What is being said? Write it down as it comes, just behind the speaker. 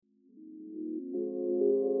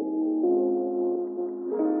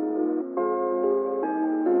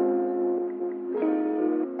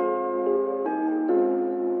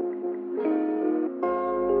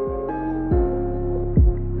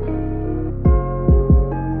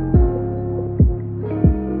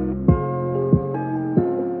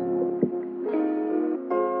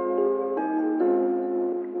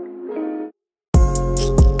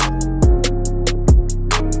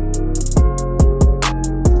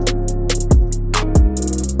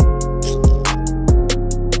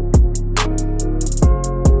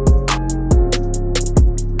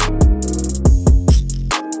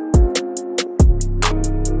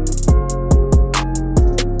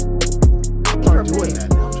doing that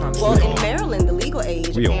now. I'm trying to Well, stay in home. Maryland, the legal age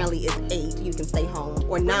We on. apparently is 8. You can stay home,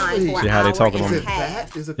 or 9 Really? for an See how they hour talking and on a the-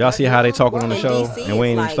 half. Is it Y'all that see how they young? talking on the In show, DC, and we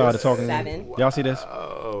ain't even it's started like talking. 7. Y'all see this?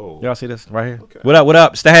 Oh. Y'all see this right here? Okay. What up? What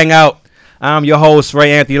up? It's the Hangout. I'm your host,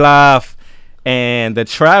 Ray Anthony Live, and the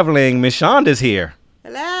traveling Miss Shonda's here.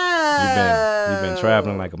 Hello. You've been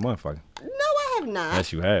traveling like a motherfucker. No, I have not.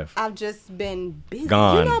 Yes, you have. I've just been busy.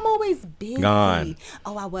 Gone. You know, I'm always busy. Gone.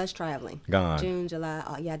 Oh, I was traveling. Gone. June, July.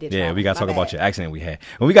 Oh, yeah, I did. Yeah, travel. we got to My talk about bad. your accident we had.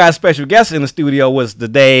 And we got a special guest in the studio was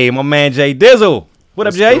today, my man Jay Dizzle. What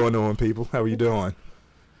up, Jay? What's going on, people? How are you doing?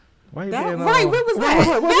 Why you That, being right, what was that?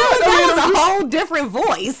 That was a whole different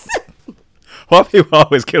voice. Why people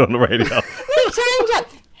always get on the radio? Change up.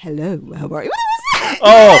 Hello, how are you? What was that?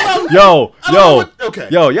 Oh, yo, Okay.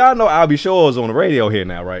 yo, y'all know Albie Shores on the radio here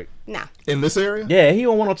now, right? Nah. In this area? Yeah, he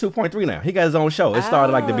on 102.3 now. He got his own show. It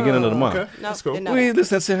started like the beginning of the month. Okay. No, That's cool. didn't know We that.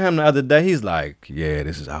 listened to him the other day. He's like, "Yeah,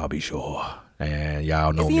 this is Albie Shore, and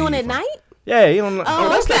y'all know Is me." he on at from-" night? Yeah, he on. Oh,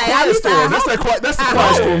 That's okay. the quiet I used to- storm. That's the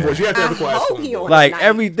quiet storm voice. You have to have the quiet I hope storm he voice. on like at night.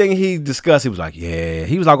 everything he discussed, he was like, "Yeah."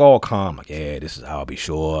 He was like all calm, like, "Yeah, this is Albie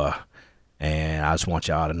Shore, and I just want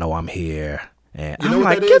y'all to know I'm here." And You know I'm what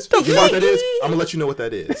like, that "Get is? the You know what fuck." that is? I'm gonna let you know what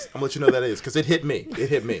that is. I'm gonna let you know what that is because it hit me. It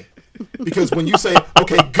hit me. Because when you say,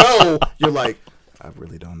 "Okay, go," you're like, I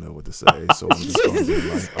really don't know what to say, so I'm just gonna be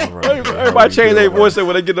like, "All right." Everybody change their voice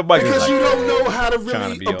when they get the mic. because Like, you don't know how to Trying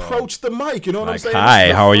really to be all- approach the mic. You know what I'm like, saying? "Hi, This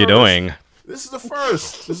is the how are you first. doing?" This is the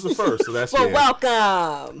first. This is the first. So that's Well, yeah.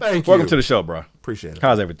 welcome. Thank you. Welcome to the show, bro. Appreciate it.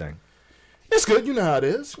 How's everything? It's good. You know how it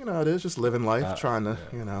is. You know how it is. Just living life, trying to,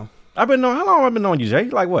 you know. I've been knowing. How long have I been knowing you, Jay?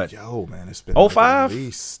 Like what? Yo, man, it's been 05? Like at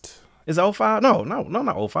least. Is it 05? No,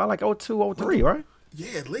 not 05. Like 02, 03, right?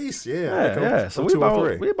 Yeah, at least. Yeah. Yeah, yeah. So we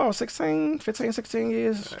 02, 03. about 16, 15, 16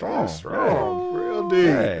 years strong. Strong. Real deep.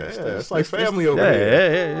 Yeah, Yeah, it's like family over Yeah, here.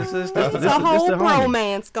 yeah, yeah. It's It's a whole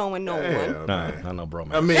bromance going on. Yeah, Nah, man. not no bro,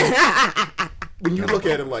 I man. mean, when you look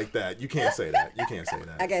at it like that, you can't say that. You can't say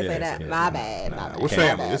that. I can't say that. yeah, My bad. My bad. We're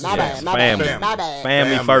family. This is My bad. My family. bad. My bad.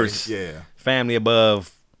 Family first. Yeah. Family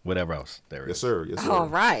above whatever else there Yes, is. sir. Yes, sir. All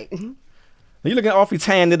right. You looking awfully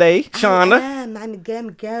tan today, Shonda? I'm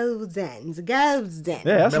golden. Golden.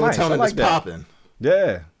 Yeah, that's nice. I Melatonin like is that. popping.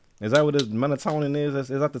 Yeah. Is that what the melatonin is?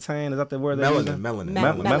 Is that the tan? Is that the word they're using? Melanin.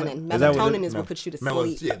 Melanin. Is that what Melatonin it- is what puts you to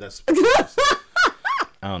Melanin. sleep. Yeah, that's.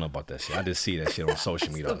 I don't know about that shit. I just see that shit on social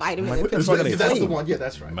media. The vitamin I'm like, that what the puts fuck you are to they That's the saying? one. Yeah,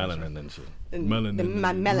 that's right. Melanin and shit. My melanin.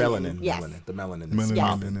 Melanin. Yes. Melanin. The melanin is Yes.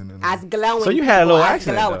 popping. I was glowing. So you had a little I was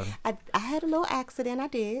accident, glowing. though. I had a little accident. I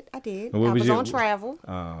did. What I was was your- on travel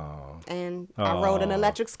Oh. and I rode an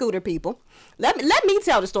electric scooter. People, let me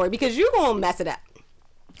tell the story because you're gonna mess it up.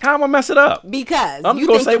 How am I mess it up? Because I'm you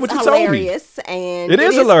gonna think say it's what you told me. hilarious and It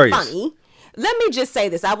is hilarious. funny. Let me just say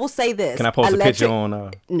this. I will say this. Can I post a picture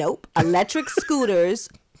on? Nope. Electric scooters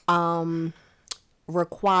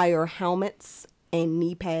require helmets and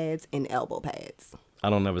knee pads and elbow pads. I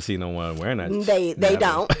don't never see no one wearing that. They Never.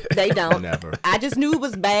 don't. They don't. Never. I just knew it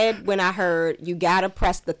was bad when I heard you gotta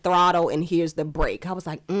press the throttle and here's the brake. I was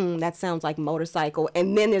like, that sounds like motorcycle.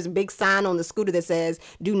 And then there's a big sign on the scooter that says,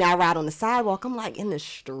 "Do not ride on the sidewalk." I'm like, in the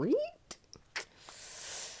street?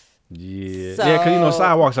 Yeah, So- yeah, because you know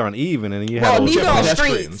sidewalks aren't even, and you Well, have neither those- are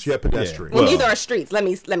Pedestrians. streets. You have pedestrians. Well, Well, neither are streets. Let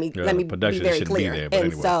me yeah, be pedestrians very shouldn't be clear. there, but And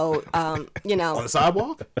anyway. so, you On know, the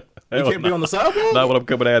sidewalk? You Hell can't be no. on the sidewalk? Not when I'm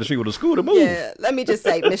coming out of the street with a scooter. Move. yeah. Let me just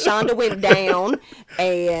say, Miss Shonda went down,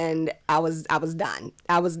 and I was done.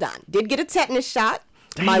 I was done. Did get a tetanus shot.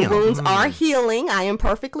 My Damn. wounds are healing. I am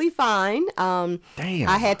perfectly fine. Damn.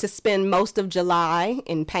 I had to spend most of July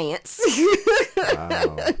in pants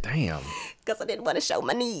Damn. because I didn't want to show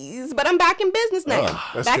my knees. But I'm back in business now.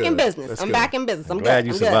 That's Back in good. business. That's I'm good. back in business. I'm Glad good.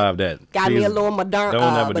 you I'm survived good. that. Got me Please a little Moderna,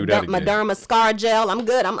 don't ever do that again. Moderna scar gel. I'm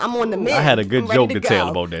good. I'm on the mend. I had a good I'm ready joke to tell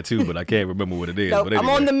go. about that too, but I can't remember what it is. Nope, but I'm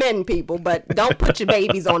anyway. on the mend, people. But don't put your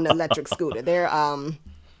babies on the electric scooter. They're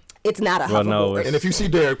it's not a Well, hoverboard. no, And if you see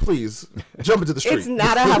Derek, please jump into the street. It's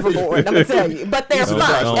not a hoverboard, I'm gonna tell you. But they're These are fun,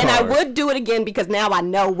 fast and I cars. would do it again because now I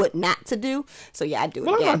know what not to do. So yeah, I do it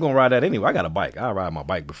Well, I'm again. not gonna ride that anyway. I got a bike. I'll ride my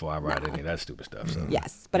bike before I ride any of that stupid stuff. So.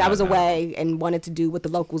 Yes, but I was away and wanted to do what the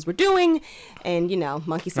locals were doing, and you know,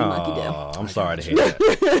 monkey see, monkey do. Oh, I'm sorry to hear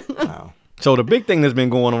that. Wow. So the big thing that's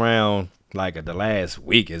been going around like the last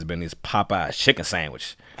week has been this Popeye chicken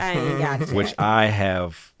sandwich, I ain't got you. which I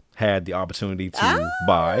have had the opportunity to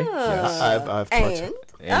buy. Yes, I've And And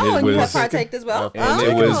oh, it and you was- have partaked as well. And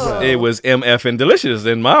Oh. it was MF and delicious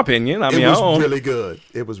in my opinion. I mean, It I was don't. really good.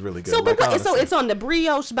 It was really good. So, but Like, what, so honestly. it's on the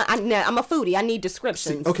brioche. But I'm a foodie. I need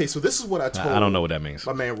descriptions. Okay, so this is what I told I don't know what that means.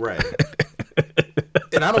 my man Ray.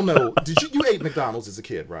 And I don't know. Did you ate McDonald's as a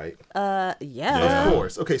kid, right? Yeah. Of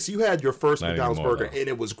course. Okay, so you had your first Not McDonald's anymore, burger, though. and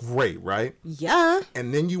it was great, right? Yeah.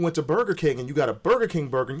 And then you went to Burger King, and you got a Burger King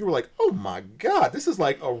burger, and you were like, "Oh my god, this is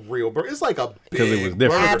like a real burger. It's like a big it was different.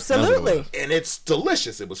 burger. Absolutely. And it's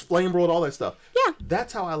delicious. It was flame rolled, all that stuff. Yeah.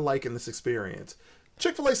 That's how I like in this experience.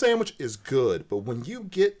 Chick-fil-A sandwich is good, but when you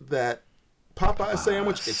get that Popeye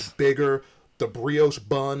sandwich, it's bigger. The brioche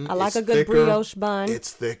bun. I like is a good thicker. brioche bun.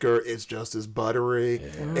 It's thicker. It's just as buttery.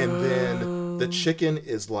 And then the chicken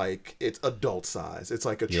is like, it's adult size. It's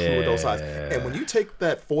like a true adult size. And when you take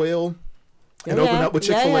that foil and open up with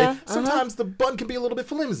Chick-fil-A, sometimes the bun can be a little bit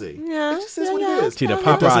flimsy. Yeah, It just is what yeah. it is. See, the It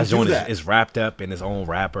doesn't Popeyes do joint that. is wrapped up in its own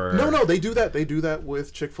wrapper. No, they do that. They do that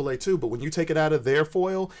with Chick-fil-A too. But when you take it out of their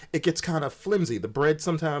foil, it gets kind of flimsy. The bread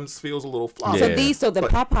sometimes feels a little floppy. Yeah. So the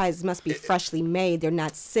Popeyes must be freshly made. They're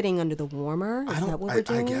not sitting under the warmer. Is that what we're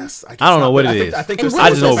doing? I guess. I don't know not, what but it I think, is. I think And there's what I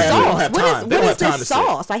is just the know they don't sauce? have What time. is, They don't what have is time this to sit.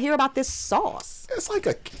 sauce? I hear about this sauce. It's like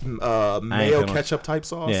a mayo paying no- ketchup type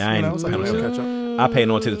sauce. Yeah, I you ain't know? It's like paying no mayo attention. ketchup. I paid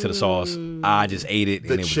no attention to the sauce. I just ate it. The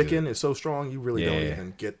and it was chicken is so strong, you really don't Yeah.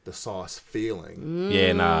 even get the sauce feeling. good.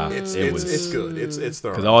 Yeah, nah. It's it was good. It's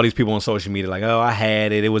thorough. because all these people on social media like, oh, I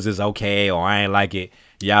had it. It was just okay, or I ain't like it.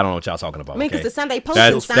 Y'all don't know what y'all talking about. I mean, because okay? the Sunday Post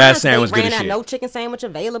That- and that signs, sandwich they good ran as out shit. no chicken sandwich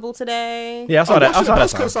available today. Yeah, I saw that. I Washington saw that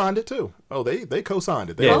Post sign. co-signed it too. Oh, they co-signed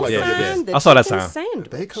it. They Yeah, were like, yeah, Co-signed yeah. the I saw that chicken sign. sandwich.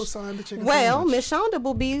 They co-signed the chicken Well, sandwich. Miss Shonda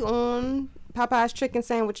will be on Popeye's chicken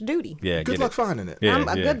sandwich duty. Yeah, Good get luck it. finding it. Yeah, I'm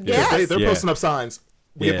a yeah, good yeah. guess. They're Yeah. posting up signs.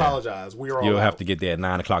 We Yeah. apologize. We are all You'll out. have to get there at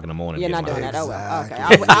 9 o'clock in the morning. You're to not get doing mine. that. Oh, well, okay.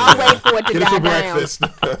 Exactly. I'll wait for it to Get it die for down breakfast.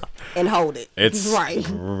 and hold it. It's right.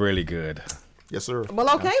 really good. Yes, sir. Well,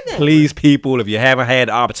 okay then. Please, people, if you haven't had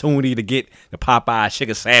the opportunity to get the Popeye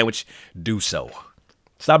chicken sandwich, do so.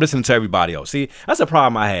 Stop listening to everybody else. See, that's a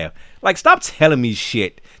problem I have. Like, stop telling me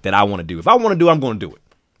shit that I want to do. If I want to do it, I'm going to do it.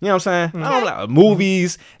 You know what I'm saying? I don't like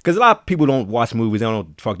movies, because a lot of people don't watch movies. They don't know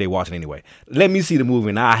what the fuck they watching anyway. Let me see the movie,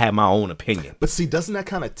 and I have my own opinion. But see, doesn't that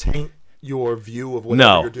kind of taint your view of whatever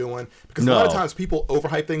No. you're doing? Because a lot of No. times people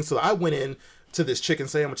overhype things. So I went in to this chicken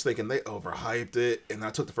sandwich thinking they overhyped it, and I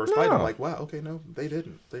took the first bite. And I'm No. like, wow, okay, no, they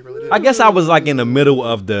didn't. They really didn't. I guess I was like in the middle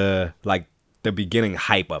of the beginning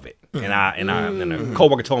hype of it, and a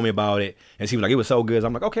coworker told me about it, and she was like, "It was so good." So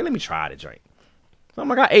I'm like, "Okay, let me try the drink." So I'm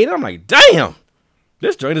like, I ate it. I'm like, "Damn,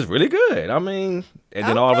 this drink is really good." I mean, and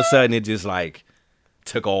then all of a sudden it just like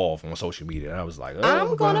took off on social media. I was like, "Oh,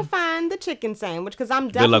 I'm gonna find the chicken sandwich because I'm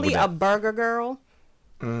luck definitely with a that. burger girl.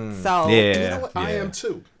 So Yeah. You know what? I yeah. am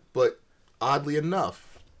too. But oddly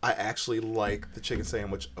enough, I actually like the chicken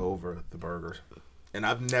sandwich over the burger. And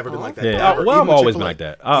I've never been like that. Yeah, ever. well, Even I've with always been Chick-fil-A. like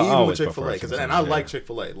that. I Even always with Chick-fil-A. prefer 'cause- chicken and I sandwich, like yeah.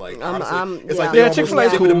 Chick-fil-A. Like, I'm- honestly, it's yeah. like Yeah, almost Chick-fil-A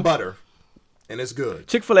is dip it in cool. butter. And it's good.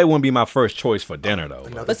 Chick-fil-A wouldn't be my first choice for dinner though.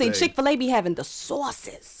 Another but see, thing. Chick-fil-A be having the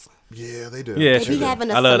sauces. Yeah, they do. Yeah, They sure be do.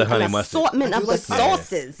 having I love the an honey mustard. assortment I of do the like that.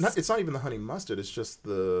 sauces. It's not even the honey mustard. It's just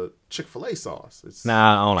the Chick-fil-A sauce. It's,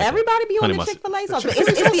 Nah, I don't like that. Everybody be on Honey the mustard. Chick-fil-A sauce. The But it's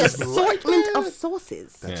the Chick-fil-A sauce is assortment like of that.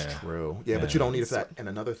 sauces. That's Yeah. true. Yeah, but you don't need it for that. And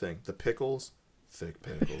another thing, the pickles, thick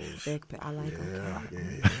pickles. I like them.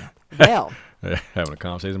 Yeah. Well, Having a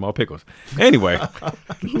conversation about pickles. Anyway,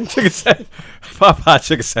 chicken sandwich, Popeye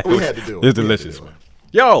chicken sandwich. We had to do it. It's We had to delicious. do it.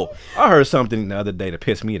 Yo, I heard something the other day that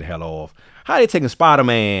pissed me the hell off. How they taking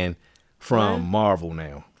Spider-Man from Marvel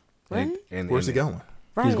now? What? Where's he going?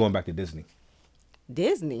 right. He's going back to Disney.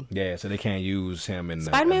 Disney. Yeah, so they can't use him in the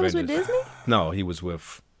Spider-Man was with Avengers. Disney? No, he was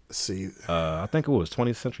with. See, I think it was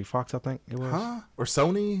 20th Century Fox. I think it was. huh? Or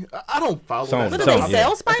Sony? I don't follow Sony. that What stuff. did they Yeah. sell I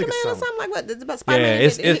think Spider-Man it's or Sony. something like what? But Yeah, Spider-Man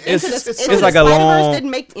it's Into the like a Spider-Verse long. didn't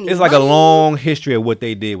make any It's like a money. long history of what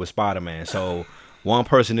they did with Spider-Man. So one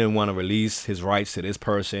person didn't want to release his rights to this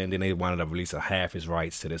person, then they wanted to release a half his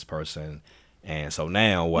rights to this person, and so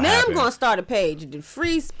now what Now happened? I'm gonna start a page to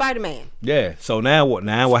free Spider-Man. Yeah. So now what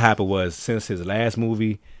happened was since his last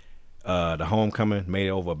movie, The Homecoming, made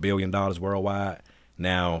over $1 billion worldwide.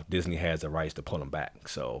 Now Disney has the rights to pull him back,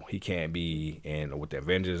 so he can't be in with the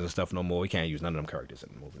Avengers and stuff no more. He can't use none of them characters in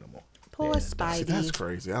the movie no more. Poor See, Spidey. that's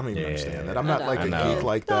crazy. I don't even Yeah. understand that. I'm not like I a know. geek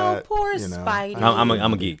like No, that. poor you know. Spidey.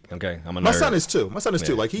 I'm a geek. Okay, I'm a nerd. My son is too. My son is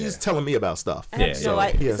too. Yeah, Like he's yeah. telling me about stuff. I have Yeah, no so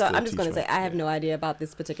idea- he has so to I'm just teach gonna me. say I have no idea about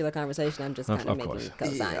this particular conversation. I'm just kind Of of making course.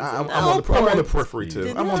 cosigns. Yeah, I'm Oh, on the poor- periphery too.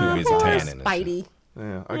 I'm on Too the busy poor tanning and shit. Spidey.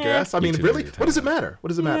 Yeah, I guess. I mean, too really, busy what does it matter? What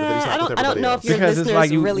does it matter that he's Yeah, not with I don't everybody know else? if your Because it's listeners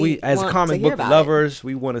like really we as want to comic hear book about it. lovers,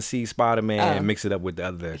 we want to see Spider-Man Oh. mix it up with the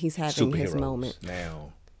other He's having his superheroes. moment.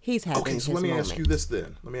 Now He's having Okay, his so let me moment. ask you this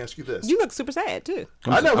then. You look super sad too.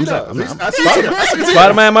 I know he does. I see it.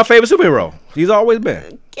 Spider-Man, my favorite superhero. He's always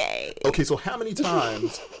been. Okay. Okay, so how many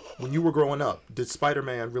times when you were growing up did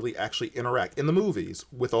Spider-Man really actually interact in the movies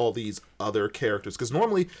with all these other characters? Because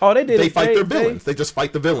normally they did. They fight their villains. They just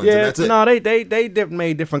fight the villains, and that's it. No, they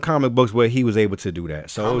made different comic books where he was able to do that.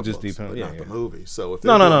 So it was just Books, depend. but Yeah, not yeah. the movies. So if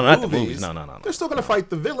No, they're not doing the movies. No. They're still gonna fight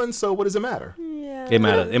the villains. So what does it matter? Yeah.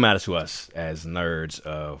 It matters to us as nerds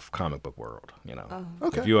of comic book world. You know,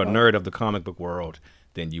 Okay. if you're a nerd of the comic book world,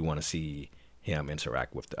 then you want to see him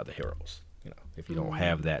interact with the other heroes. You know, if you don't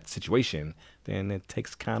have that situation, then it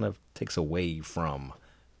takes away from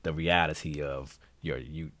the reality of your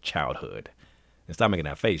childhood. And stop making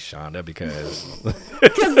that face, Shonda, because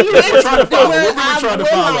Because you answered the word What were you trying to we're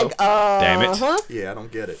follow? like, damn it. Yeah, I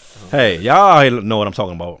don't get it. Hey, y'all know what I'm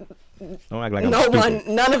talking about. Don't act like I'm no stupid.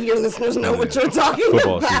 none of your listeners know what you're talking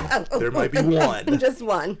Football about. There might be one. Just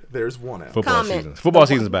one. There's one out. Football Comment. season. Football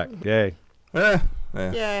season's back. Yay.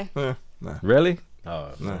 Yeah. Nah. Really?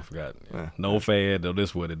 Oh, I forgot. Yeah. No fan, no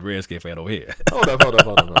this one, and Redskin fan over here. Hold up.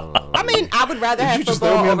 I mean, I would rather Did have you just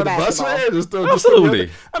football throw me over under the bus, basketball. man? Just throw Absolutely. me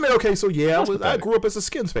under- I mean, okay, so yeah, I pathetic. grew up as a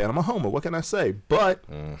Skins fan. I'm a homer. What can I say? But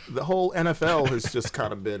the whole NFL has just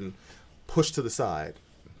kind of been pushed to the side.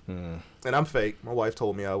 And I'm fake. My wife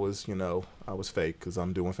told me I was fake because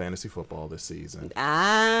I'm doing fantasy football this season.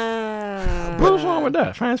 What's wrong with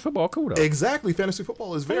that? Fantasy football, cool though. Exactly, fantasy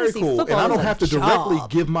football is very Fantasy cool, and football I is don't a have to job. directly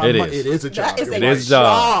give my It money. is. It is a job. That is You're It a right. is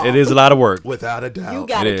job. It is a lot of work. Without a doubt. You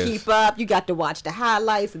got It to is. keep up. You got to watch the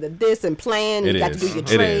highlights and the this and plan. It You got to is. do your It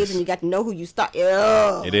trades is. and you got to know who you start.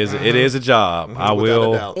 Ugh. It is a job. I Without a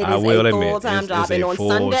will. doubt. It I is will a admit. full-time It's job, a and on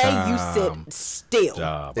Sunday you full-time sit still,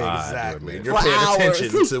 job. I do Exactly. admit. And you're For paying hours.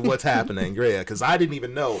 attention to what's happening. Yeah, because I didn't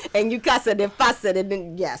even know. and you cussing and fussing, and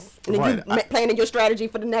then yes, and then Right. you planning your strategy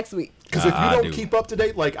for the next week. Because if you I don't do. keep up to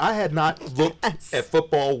date, like I had not looked Yes. at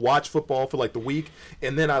football, watched football for like the week,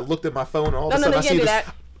 and then I looked at my phone and all of a No, sudden you I see can't do this.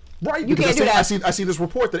 that. Right, You because can't do I that. see this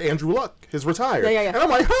report that Andrew Luck has retired, Yeah. and I'm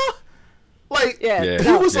like, huh? Like, Yeah. Yeah.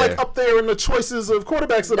 he was Yeah. like up there in the choices of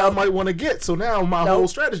quarterbacks that I Nope. might want to get. So now my Nope. whole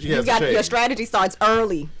strategy You has got to change. your strategy starts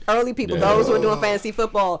early. Early people, Yeah. those who are doing fantasy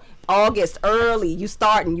football, August early. You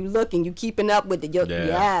starting, you looking, you keeping up with it. Yeah.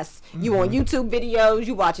 Yes, you on YouTube videos,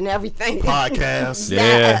 you watching everything. Podcasts.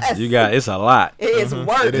 Yeah, Yes. you got. It's a lot. It is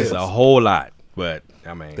work. It It's is. a whole lot. But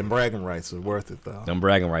I mean, Them bragging rights are worth it though. them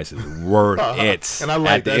bragging rights is worth it. And I like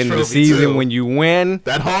at the that end of the trophy, season too. when you win.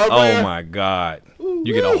 That hardware. Oh my God,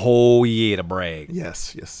 you get a whole year to brag.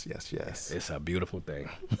 Yes. It's a beautiful thing.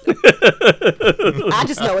 I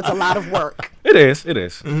just know it's a lot of work. It is.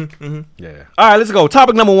 Yeah. All right, let's go.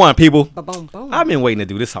 Topic number 1, people. Ba-boom, boom. I've been waiting to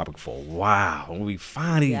do this topic for a while. And we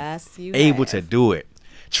finally Yes, you able have. to do it.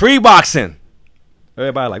 Tree boxing.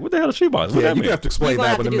 Everybody like, what the hell is tree boxing? What Yeah, that you mean? have to explain You gonna that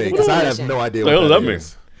have one to to do me the because I have definition. no idea What the what hell that does that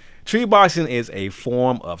is. Tree boxing is a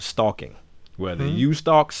form of stalking. Whether Hmm? you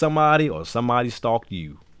stalk somebody or somebody stalked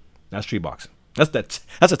you. That's tree boxing.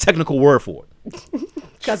 That's a technical word for it.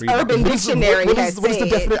 Because Tree Urban boxing. Dictionary has What is the said.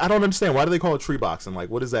 definition? I don't understand. Why do they call it tree boxing? Like,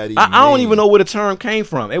 what does that even I don't mean? even know where the term came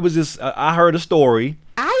from. It was just I heard a story.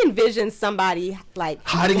 I envision somody like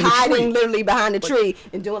Hiding in the tree. literally behind a tree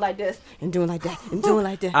and doing like this and doing like that and doing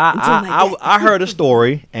like that and doing like I that. I heard a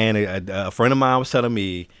story, and a friend of mine was telling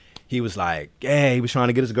me, he was like, yeah, he was trying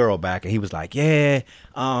to get his girl back, and he was like, yeah,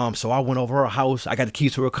 so I went over her house. I got the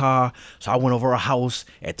keys to her car, so I went over her house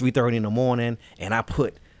at 3:30 in the morning, and I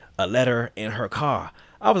put a letter in her car.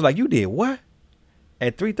 I was like, you did what?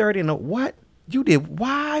 At 3:30 in the what? You did?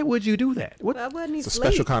 Why would you do that? What? Why wouldn't he It's a sleep?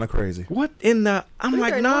 special kind of crazy. What in the? I'm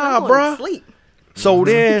like, 3:30, nah, I'm going to bruh. sleep. So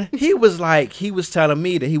then he was telling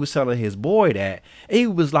me that he was telling his boy that. He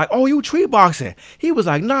was like, oh, you tree boxing. He was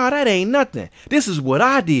like, nah, that ain't nothing. This is what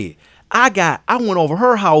I did. I went over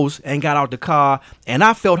her house and got out the car, and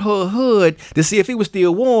I felt her hood to see if it was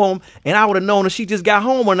still warm, and I would have known if she just got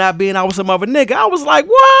home or not, being I was some other nigga. I was like,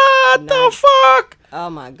 what the fuck? Oh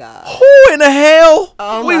my God. Who in the hell?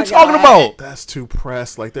 Oh what are my you talking God. about? That's too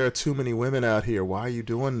pressed. Like, there are too many women out here. Why are you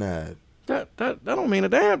doing that? That don't mean a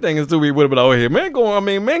damn thing is too many women out here. Men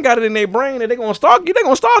got it in their brain that they gonna stalk you. They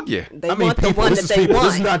gonna stalk you. They I mean, want the people. one This that is they people. want.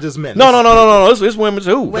 This is not just men. No. It's women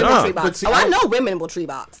too. Women Nah. tree box. But see, I I- know women will tree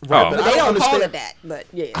box. Right, But but they I don't don't call understand- it that. But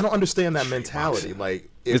yeah. I don't understand that mentality. Like,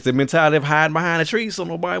 It's the mentality of hiding behind a tree so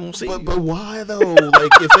nobody won't see you. but why though?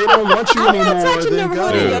 Like, if they don't want you I'm not anymore, touching the then hood go.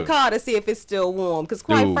 in your Dude. car to see if it's still warm. Because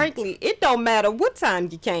quite Dude. frankly, it don't matter what time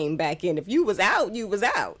you came back in. If you was out, you was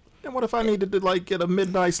out. And what if I needed to like get a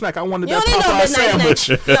midnight snack? I wanted You that don't need no Popeye midnight sandwich.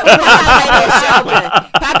 snack. No, Popeyes ain't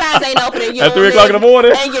open. Popeyes ain't open. And you At don't 3 o'clock in the live-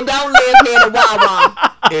 morning? And you don't live near the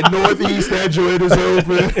Wawa. In Northeast, that joint is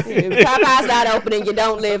open. Popeye's not open and you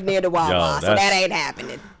don't live near the Wawa, so that ain't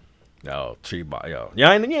happening. Yo, tree box, yo. You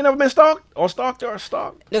ain't never been stalked or stalked or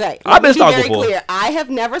stalked? Okay, I've been stalked very before. Clear. I have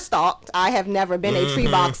never stalked. I have never been a tree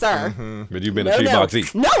boxer. But you've been a tree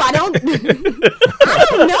boxee. No, I don't. I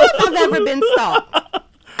don't know if I've ever been stalked.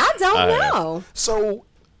 I don't know. So,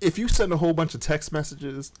 if you send a whole bunch of text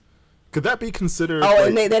messages, could that be considered? Oh, like,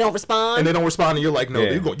 and they don't respond. And they don't respond, and you're like, no,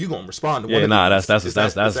 you gonna respond to one. Yeah, nah, that's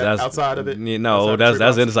outside of it. No,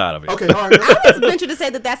 that's inside of it. Okay, all right. I would venture to say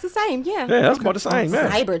that that's the same. Yeah. Yeah, that's about the same. Yeah.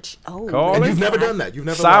 Cyber. Oh, Call And it. you've never done that. You've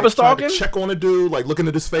never Cyber tried stalking? to check on a dude, like looking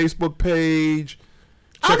at his Facebook page,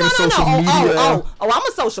 checking his no. social media. Oh, I'm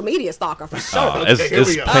a social media stalker for sure. It's here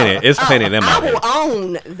we go. plenty. It's plenty of them I out here. will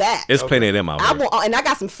own that. It's plenty of them out I here. will, and I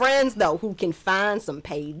got some friends though who can find some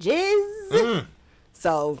pages.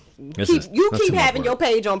 So keep having your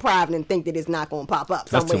page on private and think that it's not going to pop up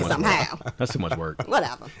That's too somewhere much somehow. That's too much work.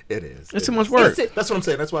 Whatever. It is. It's too much work. That's what I'm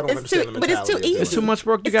saying. That's why I don't understand the but it's mentality. too easy. It's too much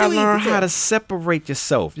work. You It's gotta too learn easy how to- to separate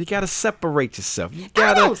yourself. You gotta separate yourself. You I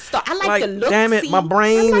gotta. don't start. I like the look. Damn it, my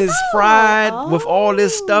brain is fried with all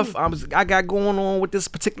this stuff Oh. I got going on with this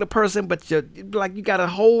particular person. But you gotta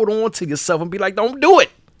hold on to yourself and be like, don't do it.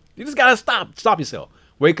 You just gotta stop yourself.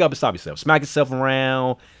 Wake up and stop yourself. Smack yourself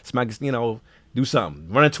around. Do something.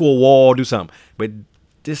 Run into a wall. Do something. But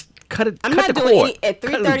just cut it. I'm cut not the doing cord. any at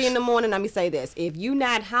Cut 3:30 loose. in the morning. Let me say this: if you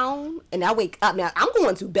not home and I wake up now, I'm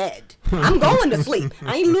going to bed. I'm going to sleep.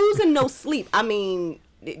 I ain't losing no sleep. I mean,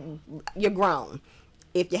 you're grown.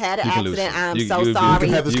 If you had an You can lose accident, sleep. I'm You so can sorry.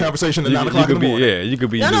 have this conversation at 9 you o'clock in could the morning. You could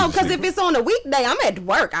be. No, losing because sleep. if it's on a weekday, I'm at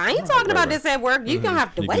work. I ain't talking about this at work. You're going to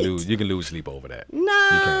have to wait. You can lose sleep over that.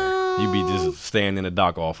 No. You be just staying in the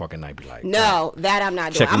dark all fucking night. Be like, No, that I'm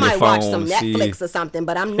not doing. Checking I your might watch phone some to see- Netflix or something,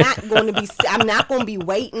 but I'm not going to be. I'm not going to be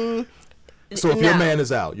waiting. So if No. your man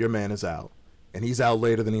is out, and he's out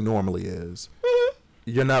later than he normally is.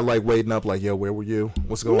 You're not like waiting up, like, yo, where were you?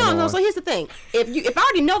 What's going on? No. So here's the thing: if I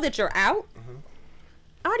already know that you're out,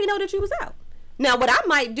 I already know that you was out. Now, what I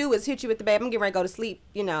might do is hit you with the bed. I'm getting ready to go to sleep,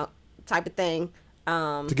 type of thing.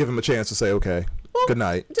 To give him a chance to say, okay, good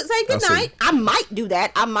night. To say good night. I might do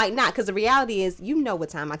that. I might not, because the reality is, you know what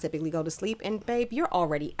time I typically go to sleep, and babe, you're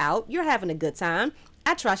already out. You're having a good time.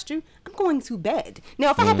 I trust you. I'm going to bed. Now,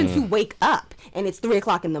 if I happen to wake up and it's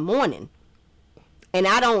 3:00 in the morning, and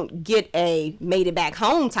I don't get a made it back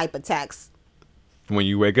home type of text. when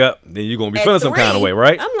you wake up, then you're gonna be at feeling some kind of 3, way,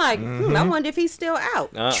 right? I'm like, I wonder if he's still out.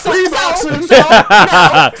 Tree boxing.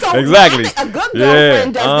 So Exactly. a good Yeah,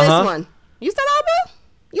 girlfriend does uh-huh. this one. You still out, boo?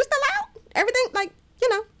 You still out? Everything,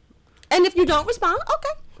 And if you don't respond,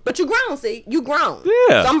 okay. But you grown, see? You grown.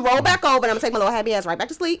 Yeah. So I'm roll back over and I'm going to take my little happy ass right back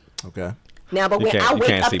to sleep. Okay. Now, but You when can't- I you wake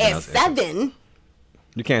can't up sleep in at those 7,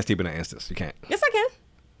 You can't sleep in an instance. You can't. yes, I can.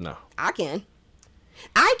 No. I can.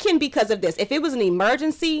 I can because of this. If it was an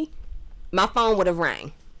emergency, my phone would have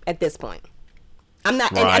rang at this point. I'm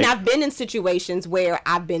not, Right. and I've been in situations where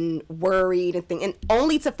I've been worried and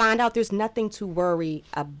only to find out there's nothing to worry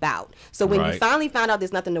about. So when you Right. finally find out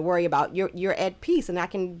there's nothing to worry about, you're at peace and I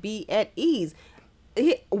can be at ease.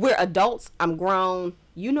 We're adults. I'm grown.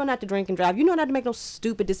 You know not to drink and drive. You know not to make no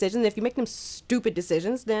stupid decisions. If you make them stupid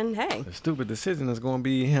decisions, then hey. The stupid decision is gonna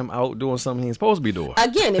be him out doing something he ain't supposed to be doing.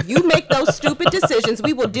 Again, if you make those stupid decisions,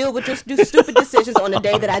 we will deal with your stupid decisions on a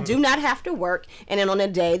day that I do not have to work, and then on a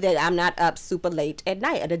day that I'm not up super late at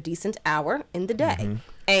night at a decent hour in the day.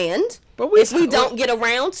 And But if we don't get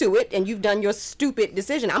around to it, and you've done your stupid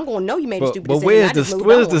decision, I'm gonna know you made a stupid But decision. where's and I just moved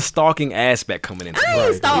where's on. the stalking aspect coming in? I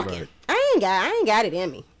ain't stalking. right. I ain't got it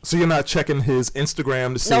in me. So you're not checking his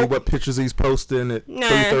Instagram to see Nope. what pictures he's posting at Nah.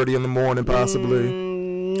 3:30 in the morning, possibly.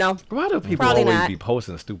 No. Why do people Probably always not. be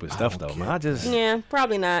posting stupid stuff though, man? I just Yeah,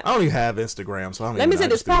 probably not. I don't even have Instagram, so I don't Let me even say know. I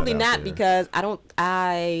this, just threw that probably out not there. because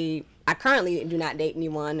I currently do not date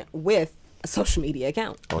anyone with a social media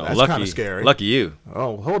account. Oh, that's lucky, kind of scary. lucky you.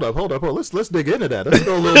 Oh, hold up. Let's dig into that. Let's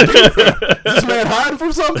go a little deeper. Is this man hiding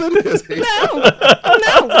from something? Is he No.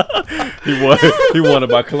 He wanted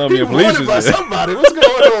by Columbia police. wanted by somebody? What's going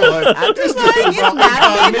on? I'm just like, it's not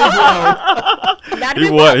a big Not a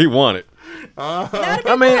big He wanted.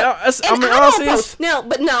 I mean, honestly,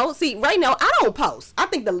 it's- see, right now I don't post. I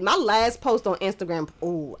think my last post on Instagram,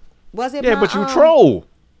 was it? yeah, my, but you troll.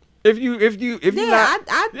 If you not,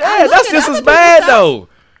 I yeah, look that's at just other as people's bad stuff. though.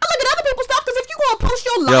 I look at other people's stuff because if you gonna post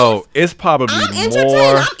your life, Yo, it's probably I'm entertained.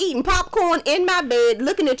 more. I'm eating popcorn in my bed,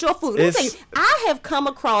 looking at your food. Let me tell you, I have come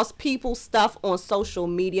across people's stuff on social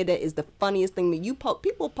media that is the funniest thing.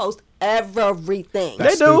 People post everything.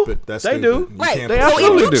 That's They do. stupid. That's They stupid. do. You Right. can't They post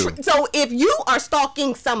absolutely that. do. So if you are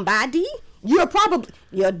stalking somebody,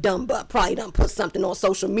 Your dumb butt probably done put something on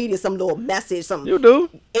social media, some little message, some You do.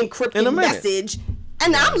 encrypted message.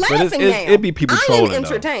 And I'm But laughing now. it be people trolling. I am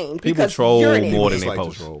entertained. People because troll you're an more idiot. than they Like to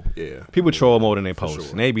post. troll. Yeah. People troll more than they post. sure.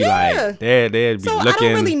 And they be Yeah. like, they'd be So looking.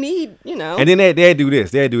 I don't really need, And then they do this.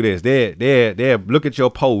 They do this. They look at your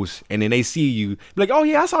post and then they see you. Be like, oh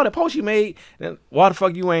yeah, I saw the post you made. Then why the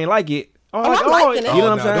fuck you ain't like it? I'm liking it. You know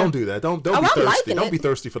what I'm no, saying? don't do that. Don't be I'm thirsty. liking Don't it. be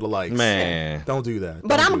thirsty for the likes. Man. Don't do that. But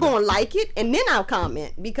Don't I'm do that. going to like it, and then I'll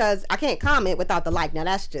comment because I can't comment without the like. Now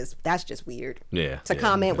that's just weird. Yeah. To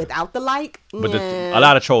comment without the like. But yeah. a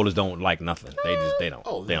lot of trollers don't like nothing. They don't.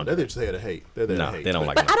 Oh, they no, don't. they're just here to hate. They're there No, to hate. they don't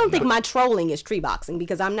like But I don't think No. my trolling is tree boxing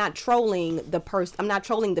because I'm not trolling the person. I'm not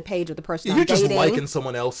trolling the page of the person You're I'm just dating. liking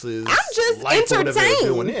someone else's. I'm just life or whatever they're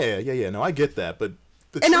entertained. doing. Yeah. No, I get that, but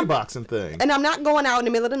the And tree I'm- boxing thing. And I'm not going out in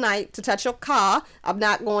the middle of the night to touch your car. I'm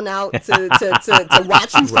not going out to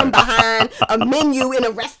watch you from behind a menu in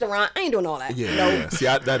a restaurant. I ain't doing all that. Yeah, No. yeah. See,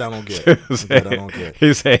 that I don't get. That I don't get.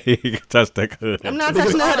 He said he could touch the hood. I'm not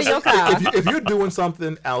touching the hood of your car. If you're doing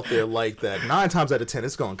something out there like that, 9 times out of 10,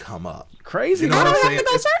 it's gonna come up. Crazy. You know I what don't I'm have to saying?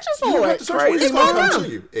 go searching You for don't have it. to search for it. It's It's gonna gonna come come. to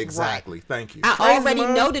you. Exactly. Thank you. I already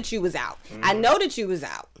know that you was out. I know that you was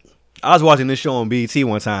out. I was watching this show on BET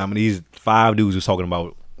one time, and these 5 dudes was talking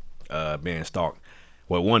about being stalked.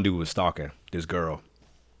 Well, one dude was stalking this girl.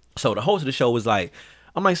 So the host of the show was like,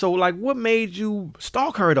 I'm like, so like, what made you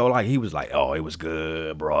stalk her though? Like, he was like, oh, it was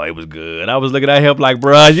good, bro. It was good. I was looking at him like,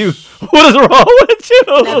 bro, what is wrong with you?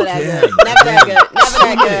 Never that good. Never that good.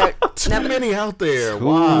 Never that good. Too Never, many out there.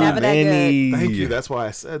 Why? Never that good. Thank you. That's why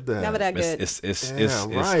I said that. never that good. It's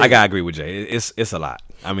right. I gotta agree with Jay. It's a lot.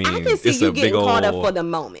 I mean, I can see it's you a big getting caught old. up for the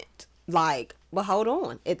moment. Like, well, hold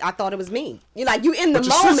on. I thought it was me. You like you in the But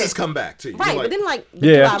your moment. senses come back to you. Right, You're but then like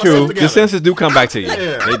Yeah, do I- true. together. The senses do come back to you. Like,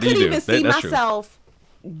 Yeah. I They could do. even see That's true. myself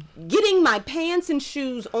getting my pants and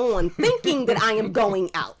shoes on, thinking that I am going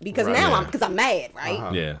out because Right. now Yeah. I'm mad,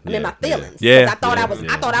 right? Yeah, I'm in my yeah, feelings. yeah. 'Cause I thought Yeah, I was.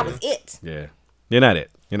 yeah, I thought I was it. Yeah, you're not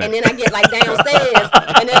it. You're not. And then I get like downstairs,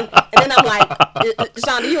 and then I'm like,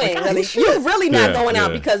 Shonda, you ain't really, you're really not Yeah, going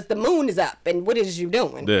out yeah. because the moon is up. And what is you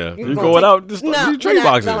doing? Yeah. You You gonna going out, just- No, you tree we're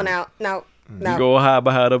not boxing. going out. No, no. You go hide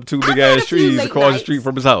behind up 2 big I've had ass a few trees late across the nights. street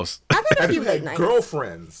from his house. I've had a Have few you late had nights.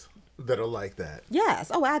 girlfriends that are like that? Yes.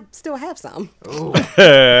 Oh, I still have some.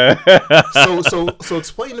 So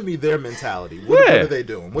explain to me their mentality. What Yeah. are they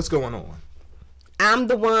doing? What's going on? I'm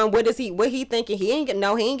the one. What he thinking? He ain't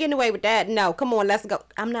getting away with that. No, come on, let's go.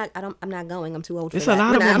 I'm not going. I'm too old for It's that. a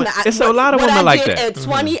lot of I'm women- not- it's a lot of what women I like did that. At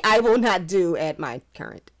 20, I will not do at my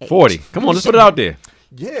current age. 40. Come on, let's put it out there.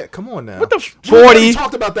 Yeah, come on now. What the We already 40?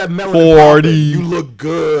 talked about that melanin. 40. popping. You look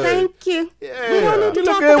good. Thank you. Yeah. We don't need to You look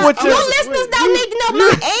talk good about. with your- Your listeners don't need to know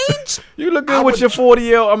my age. You look good I with would- your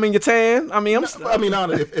 40-year-old. I mean, your tan. I mean, I mean,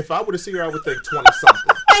 honestly, if I were to see her, I would think 20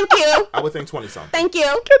 something. Thank you. I would think 20 something. Thank you.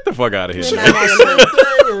 get the fuck out of here. You're man.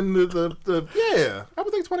 not gonna And yeah, I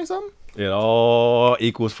would think 20 something. It all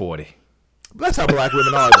equals 40. That's how black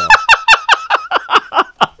women are, though.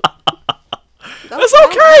 It's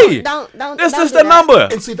okay. Don't. It's don't just do a that. number.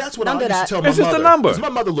 And see, that's what Don't I do used that. to tell my It's just a mother. number. 'Cause my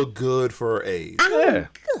mother looked good for her age. Yeah.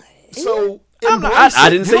 So I embrace it.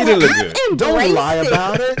 didn't say you didn't look good. Don't Embraced lie it.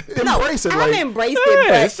 about it. Embrace it. I've Like, embraced Yeah,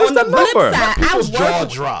 it, it's but just on the a flip number. side, People's jaw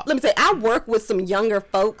drop. Let me say, I work with some younger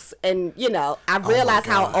folks, and I realize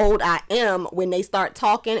how God. old I am when they start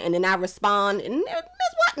talking, and then I respond, and that's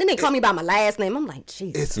what. Then they call me by my last name. I'm like,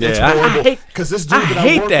 Jesus. it's Yeah, I horrible. hate- Because this dude I that I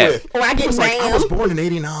hate work that. with, Or I he get was like, I was mad. born in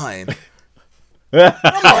 '89. Right.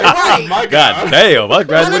 My God damn, I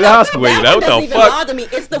graduated high school. That What one doesn't the even fuck? bother me.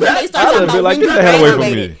 It's the when they start I talking would be about like, when get you the hell away from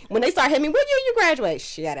graduated. me. When they start hitting me, when you graduate?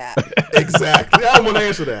 Shut up. Exactly. I don't want to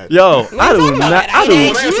answer that. Yo, I do Talking about not. that. I ain't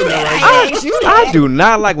do. asked you that. I ain't asked you I that. do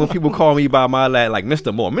not like when people call me by my last, like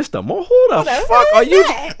Mr. Moore. Mr. Moore, who the the fuck hell are is you?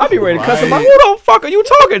 that? I be ready to cuss him out. Right. Who the fuck are you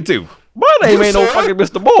talking to? My name You, ain't no sir? fucking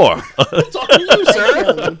Mr. Moore. I'm talking to you,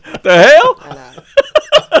 sir. The hell?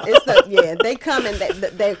 They come and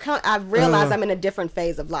they come. I realize I'm in a different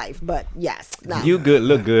phase of life, but yes, no. You good?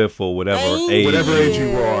 Look good for whatever Thank age. Whatever age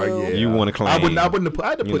you are, yeah. You wanna claim. I wouldn't have put, I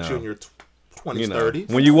had to You put know. you in your 20s, You know, 30s.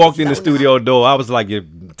 when you walked in the studio door, I was like, your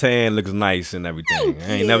tan looks nice and everything.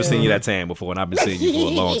 I ain't never seen you that tan before, and I've been seeing you for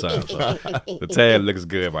a long time. So the tan looks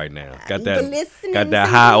good right now. Got Listening that to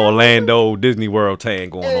high you. Orlando Disney World tan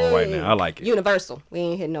going on right now. I like it. Universal. We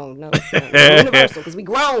ain't hit no Universal because we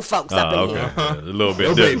grown folks up in Okay. here. Yeah, a little bit,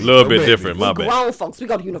 No baby, little no bit baby. different. My We bad. grown folks. We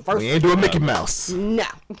go to Universal. We ain't doing Mickey Mouse. No.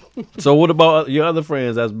 So what about your other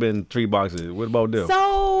friends that's been tree boxes? What about them?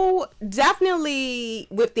 So definitely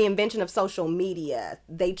with the invention of social media,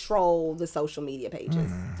 they troll the social media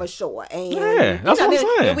pages for sure. And Yeah, that's what I'm saying.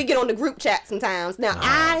 then we get on the group chat sometimes. Now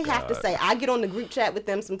I have to say, I get on the group chat with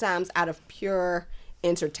them sometimes out of pure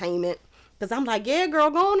entertainment, because I'm like, yeah, girl,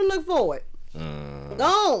 go on and look forward. Go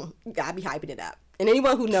on. I be hyping it up. And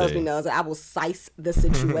anyone who knows me knows that I will size the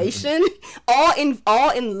situation, all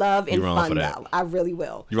in love and fun though. I really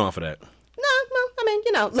will. You wrong for that. No. I mean,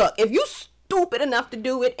 look, if you stupid enough to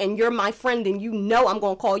do it and you're my friend and you know I'm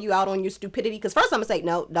going to call you out on your stupidity, because first I'm going to say,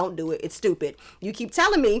 no, don't do it. It's stupid. You keep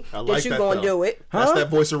telling me that you're going to do it. That's that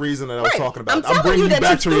voice of reason that I was talking about. I'm bringing you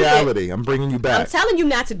back to stupid. reality. I'm bringing you back. I'm telling you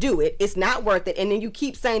not to do it. It's not worth it. And then you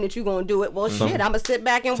keep saying that you're going to do it. Well, shit, I'm going to sit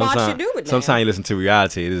back and watch you do it now. Sometimes you listen to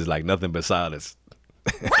reality, it is like nothing but silence.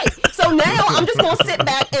 Right. So now I'm just going to sit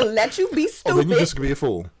back and let you be stupid. Then you just be a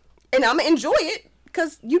fool. And I'm going to enjoy it.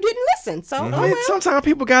 Because you didn't listen. So sometimes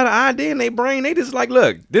people got an idea in their brain. They just like,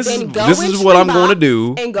 look, this is what I'm going to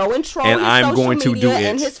do. And go and troll and I'm going to do it.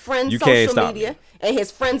 And his friend's social media. And his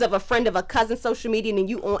friends of a friend of a cousin's social media. And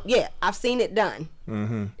you I've seen it done.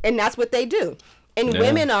 Mm-hmm. And that's what they do. And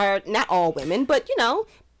women are, not all women, but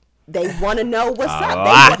they want to know what's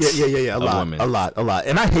up. Yeah. A lot.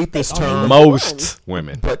 And I hate this term. Most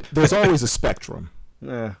women. But there's always a spectrum.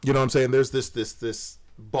 Yeah. You know what I'm saying? There's this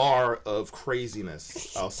bar of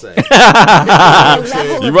craziness, I'll say. You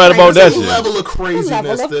right about that shit. Level of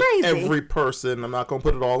craziness that every person, I'm not going to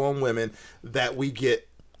put it all on women, that we get.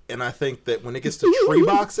 And I think that when it gets to tree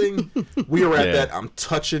boxing, we are at that. I'm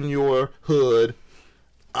touching your hood.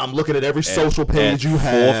 I'm looking at every social page you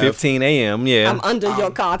have. 4:15 a.m. Yeah. I'm under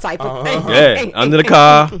your car type of thing. Yeah, under the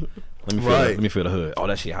car. Let me feel the hood. Oh,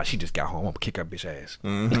 that shit, how she just got home. I'm going to kick her bitch ass.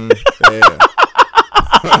 Mm-hmm.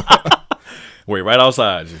 Yeah. Wait, right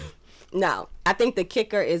outside you. No, I think the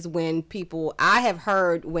kicker is when I have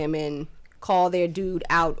heard women call their dude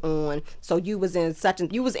out on, so you was in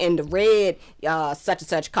the red such and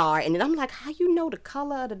such car, and then I'm like, how you know the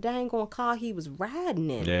color of the dang on car he was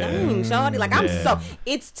riding in? Dang, shorty, like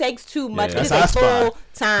it takes too much. It's a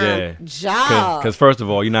full-time job. Because first of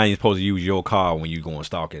all, you're not even supposed to use your car when you going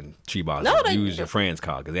stalking tree boxes. No, use your friend's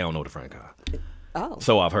car, because they don't know the friend car. Oh.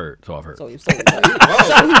 So I've heard. So you've heard.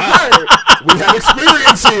 We have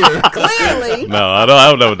experience here. Clearly. No,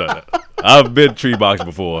 I've never done that. I've been tree boxed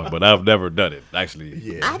before, but I've never done it.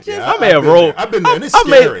 Actually, I may have rolled. I've been there. And it's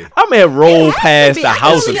scary. I may have rolled past the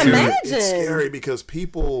house or two. It's scary because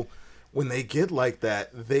people, when they get like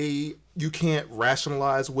that, you can't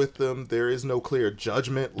rationalize with them. There is no clear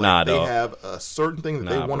judgment. Like they have a certain thing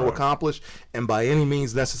that they want to accomplish, and by any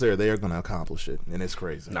means necessary, they are going to accomplish it, and it's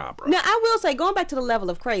crazy. Now, I will say, going back to the level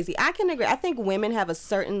of crazy, I can agree. I think women have a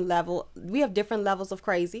certain level. We have different levels of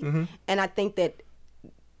crazy, and I think that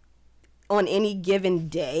on any given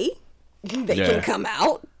day, they can come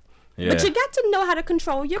out. Yeah. But you got to know how to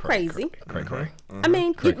control your crazy. I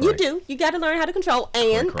mean, you do. You got to learn how to control.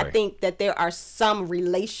 And I think that there are some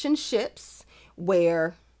relationships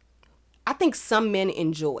where I think some men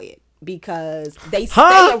enjoy it because they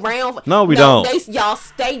stay around. No, we don't. Y'all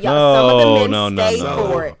stay. Some of the men stay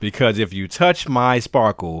for it. Because if you touch my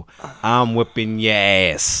sparkle, I'm whipping your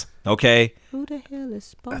ass. Okay? Who the hell is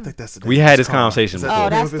Spark? I think that's the we had this conversation before. Oh,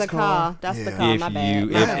 that's the car. That's the car. My bad.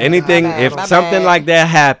 If something like that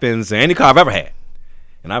happens, any car I've ever had,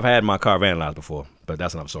 and I've had my car vandalized before, but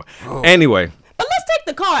that's another story. Oh. Anyway. But let's take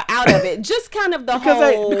the car out of it. Just kind of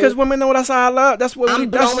because women know that's how I love. That's what I'm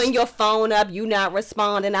blowing your phone up. You not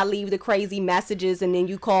responding. I leave the crazy messages, and then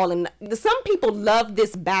you call. And some people love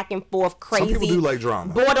this back and forth crazy. Some people do like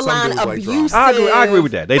drama. Borderline abusive. I agree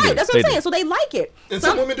with that. They do. That's what I'm saying. So they like it. And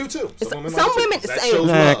some women do too. Some women say,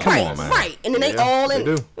 come on, man. Right. And then they all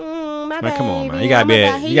in. Man, come on, man. You gotta be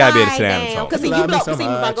able to sit down and talk. Because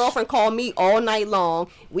my girlfriend called me all night long.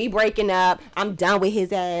 We breaking up. I'm done with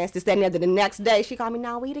his ass. This, that, and the other. The next day, she called me.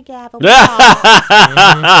 Now we together. I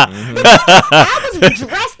was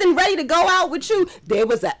dressed and ready to go out with you. There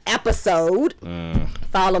was an episode.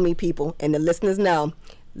 Follow me, people, and the listeners know.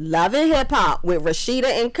 Love and Hip Hop with Rashida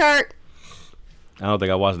and Kurt. I don't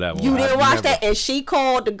think I watched that one. You didn't watch that, and she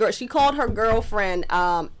called the girl. She called her girlfriend,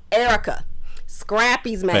 Erica,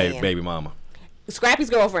 Scrappy's man, baby mama, Scrappy's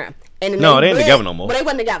girlfriend. And no, they ain't together no more. But they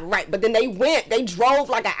wasn't together, right? But then they drove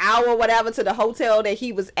like an hour or whatever to the hotel that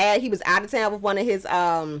he was at. He was out of town with one of his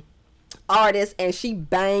artists, and she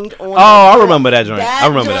banged on. Oh, I remember that joint. I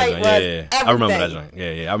remember that joint. Yeah. I remember that joint.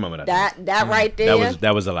 Yeah. I remember that. That right there.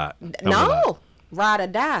 That was a lot. Ride or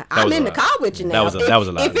die. I'm in the car with you now. That was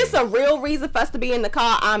a lot. If it's a real reason for us to be in the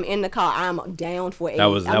car, I'm in the car. I'm down for it. That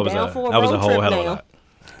was a whole hell of a lot.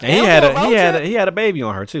 And he had a baby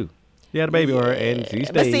on her too. He had a baby on her, and she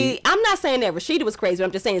stayed. But see, I'm not saying that Rashida was crazy. But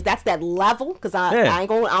I'm just saying that's that level because I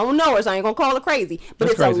don't know her, so I ain't gonna call her crazy. But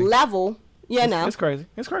it's crazy. A level, you know. It's crazy.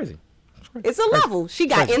 It's crazy. It's a level. She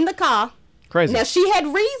got in the car. Crazy. Now she had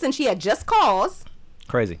reason. She had just cause.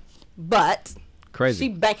 Crazy. But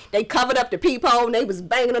crazy. They covered up the peephole and they was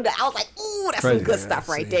banging on the. I was like, ooh, that's some good stuff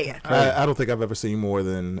right there. I don't think I've ever seen more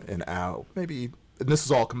than an hour, maybe. And this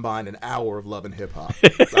is all combined, an hour of Love and Hip Hop.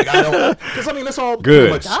 Like I don't, because I mean that's all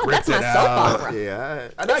good. Much oh, that's my soap opera. Yeah,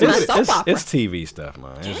 that's my soap opera. It's TV stuff,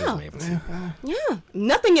 man. It's just made for TV. Yeah,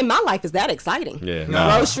 nothing in my life is that exciting. Yeah,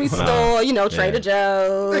 grocery store, you know, Trader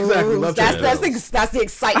Joe's. Exactly, love Trader Joe's. That's the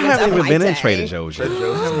excitement. I haven't of even been in day. Trader Joe's. Trader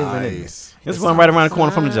Joe's is nice. This one right around the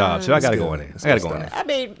corner from the job, so I gotta go in there. I gotta go in there. I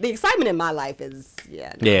mean, the excitement in my life is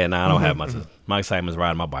Yeah, I don't have much. My excitement is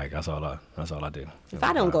riding my bike. That's all I do. If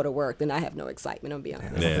I don't go to work, then I have no excitement. I'm be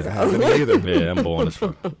honest. Yeah, I'm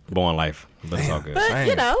born life, but it's all good. But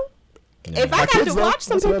you know, if I got to watch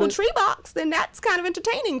some people tree box, then that's kind of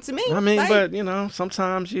entertaining to me. I mean, like, but you know,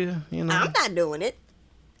 sometimes you know. I'm not doing it.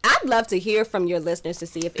 I'd love to hear from your listeners to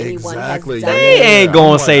see if anyone has done it. They ain't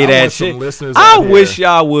gonna say that shit. I wish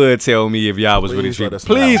y'all would tell me if y'all was really tree.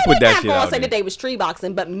 Please put that shit out. They're not gonna say that they was tree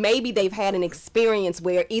boxing, but maybe they've had an experience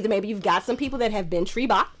where either maybe you've got some people that have been tree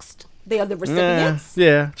boxed, they are the recipients.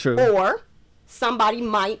 Yeah, true. Or somebody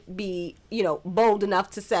might be, you know, bold enough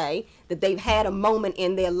to say that they've had a moment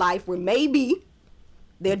in their life where maybe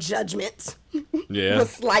their judgment was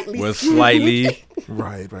slightly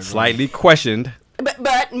slightly questioned.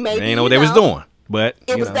 But maybe they ain't know what they was doing. But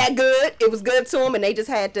it was that good. It was good to them, and they just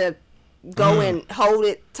had to go and hold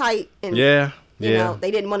it tight. And you know,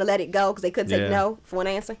 they didn't want to let it go because they couldn't say no for an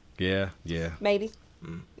answer. Yeah. Maybe.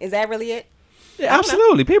 Is that really it? Yeah,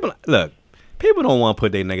 absolutely. People don't want to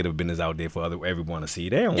put their negative business out there for everyone to see.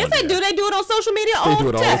 They don't. Yes, they do. They do it on social media all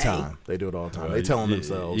the time. They do it all the time. They do it all the time. They telling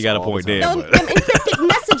themselves. You got a point there. Them encrypted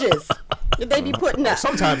messages that they be putting up.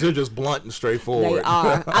 Sometimes they're just blunt and straightforward. They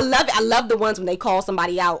are. I love it. I love the ones when they call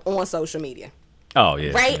somebody out on social media. Oh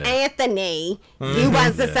yeah. Anthony, you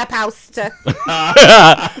wasn't supposed to. But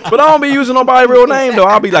I don't be using nobody's real name though.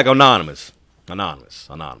 I'll be like anonymous.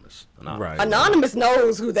 Right. Anonymous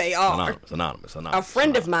knows who they are. Anonymous. A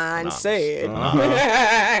friend of mine said.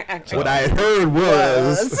 What I heard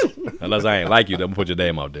was. Unless I ain't like you, don't put your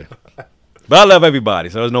name out there. But I love everybody,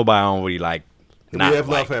 so there's nobody I don't really like. We have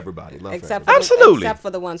love for everybody. Absolutely. Except for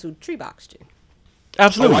the ones who tree boxed you.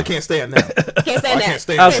 Absolutely. Oh, I can't stand that. Can't stand that.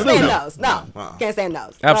 Can't stand those. No. Can't stand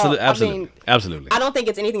those. Absolutely. I don't think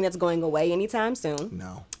it's anything that's going away anytime soon.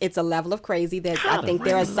 No. It's a level of crazy that I think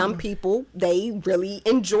there are some people, they really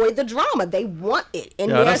enjoy the drama. They want it.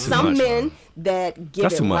 And there are some men that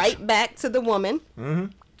give it right back to the woman. Mm-hmm.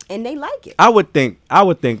 And they like it. I would think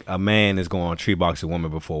a man is going to tree box a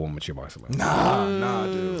woman before a woman tree box a man. Nah,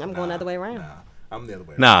 dude. I'm going the other way around. I'm the other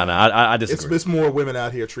way. I disagree. It's more women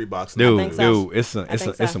out here tree boxing. Dude, it's some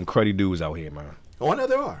cruddy dudes out here, man. Oh, I know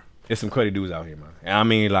there are. It's some cruddy dudes out here, man. And I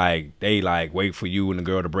mean, like, they like wait for you and the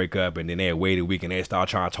girl to break up, and then they wait a week and they start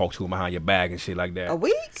trying to talk to him behind your back and shit like that. A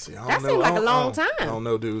week? That seems like a long time. I don't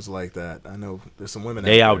know dudes like that. I know there's some women.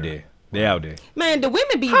 They out there. They out there. Man, the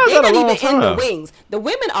women they're not even in the wings. The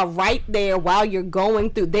women are right there while you're going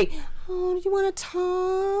through. Oh, do you want to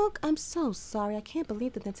talk? I'm so sorry. I can't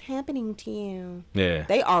believe that's happening to you. Yeah.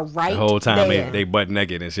 They are right there. The whole time there. they butt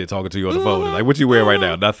naked and shit talking to you on the phone. Like, what you wear right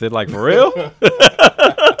now? Nothing? Like, for real?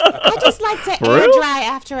 I just like to air dry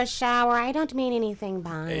after a shower. I don't mean anything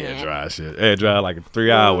by it. Air dry shit. Air dry like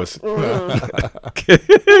 3 hours. Being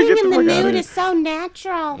in the nude is so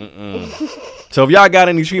natural. So if y'all got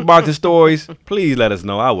any tree boxing stories, please let us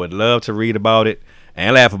know. I would love to read about it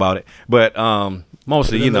and laugh about it. But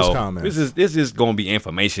mostly, you know, this is going to be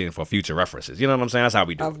information for future references. You know what I'm saying? That's how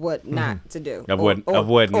we do of what not to do. Of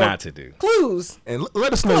what not to do. Clues. And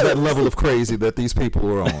let us know that level of crazy that these people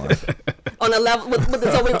are on. On a level,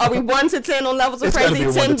 so are we 1 to 10 on levels of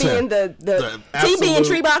crazy? 10 being the T being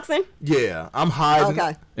tree boxing. Yeah, I'm hiding.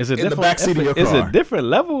 Okay. Is it in the backseat of your car? Is it different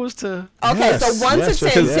levels to? Okay, so 1 to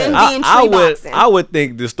 10, 10 being tree boxing. I would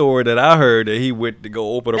think the story that I heard that he went to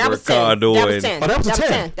go open up her car door. That was 10. Oh, that was a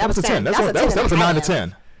 10. That was a 10. That was a 9 to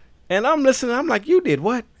 10. And I'm listening. I'm like, you did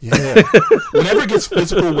what? Yeah. Whenever it gets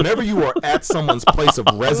physical, whenever you are at someone's place of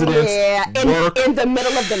residence, work, in the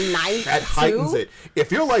middle of the night, that heightens it.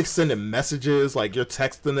 If you're like sending messages, like you're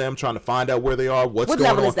texting them, trying to find out where they are, what's going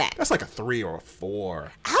on. What level is that? That's like a 3 or a 4.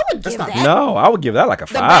 I would give that. No, I would give that like a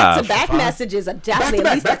 5. The back-to-back messages are definitely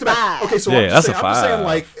at least a 5. Okay, so that's a 5. I'm just saying,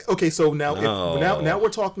 like, okay, so now now we're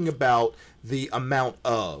talking about the amount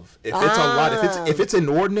of. If it's a lot, if it's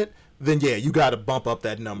inordinate. then yeah, you got to bump up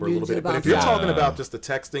that number a little bit. But if you're talking about just the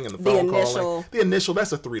texting and the phone calling, the initial,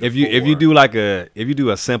 that's a 3 to 4. If you do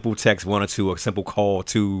a simple text 1 or 2, a simple call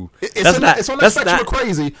 2, it's on the spectrum of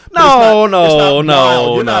crazy. No.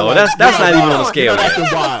 That's not even on the scale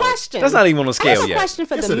yet. Question. That's not even on the scale yet. I have a question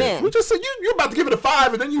for the men. We just said you're about to give it a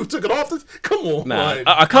 5 and then you took it off. Come on. Nah,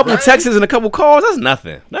 a couple of texts and a couple calls, that's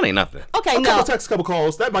nothing. That ain't nothing. Okay, a couple texts, a couple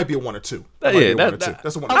calls, that might be a 1 or 2. That's a 1 or 2.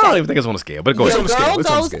 I don't even think it's on the scale, but go ahead. The girl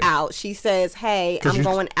goes out. She says, hey, I'm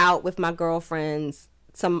going out with my girlfriends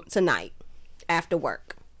tonight after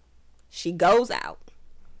work. She goes out.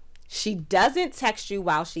 She doesn't text you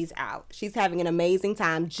while she's out. She's having an amazing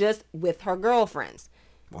time just with her girlfriends.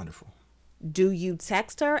 Wonderful. Do you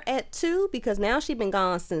text her at 2? Because now she's been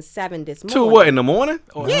gone since 7 this morning. 2 what, in the morning?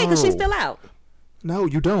 Yeah, because she's still out. No,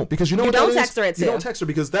 you don't. Because you know what don't text her at 2. You don't text her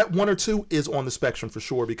because that 1 or 2 is on the spectrum for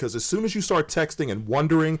sure. Because as soon as you start texting and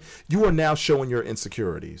wondering, you are now showing your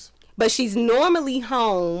insecurities. But she's normally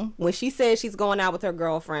home when she says she's going out with her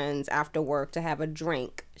girlfriends after work to have a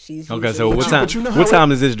drink. She's okay. So what time? What time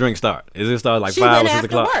does this drink start? Is it start like 5 or 6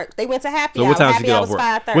 o'clock? She went after work. They went to happy hour. So what time she get off work?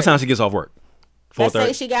 5:30. What time she gets off work? 4:30. Let's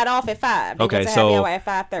say she got off at 5. They went to happy hour at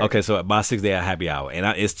 5:30. Okay, so by 6 they at happy hour,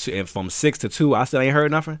 and from 6 to 2, I still ain't heard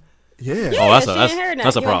nothing. Yeah. Oh, that's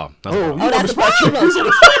a problem. That's a problem.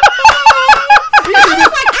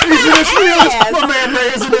 He's in his feelings. My man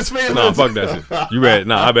Ray's in his feelings. Nah, fuck that shit. You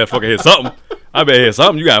better, I better fucking hit something.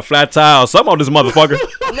 You got a flat tire or something on this motherfucker.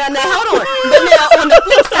 Now, hold on. But now, on the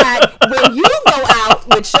flip side, when you go out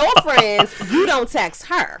with your friends, you don't text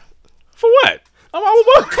her. For what? Come on,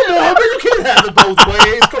 man. You can't have it both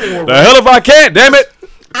ways. Come on, the hell if I can't, damn it.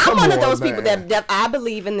 I'm one of those people that I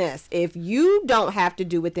believe in this. If you don't have to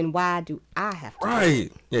do it, then why do I have to?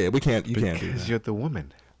 Right. Yeah, we can't. You can't do that. Because you're the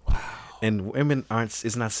woman. Wow. And women aren't.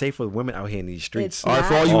 It's not safe for women out here in these streets. All right,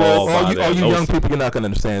 for all you young people, you're not going to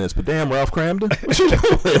understand this. But damn, Ralph Cramden, what you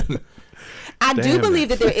doing? I do believe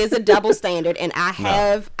that there is a double standard, and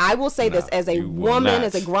I will say this as a woman,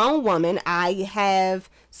 as a grown woman, I have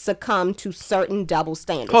succumbed to certain double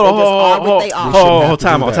standards. Time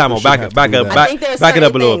out. Back it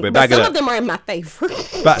up a little bit. Some of them are in my favor.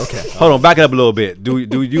 Okay. Hold on, back it up a little bit. Do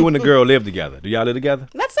you and the girl live together? Do y'all live together?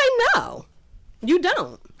 Let's say no. You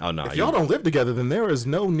don't. Oh no. If y'all don't live together, then there is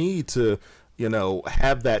no need to,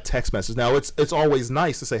 have that text message. Now it's always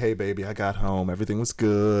nice to say, "Hey, baby, I got home. Everything was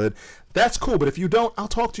good." That's cool. But if you don't, I'll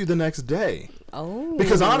talk to you the next day. Oh.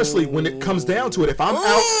 Because honestly, when it comes down to it, if I'm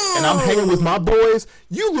out and I'm hanging with my boys,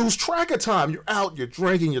 you lose track of time. You're out, you're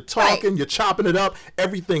drinking, you're talking, you're chopping it up.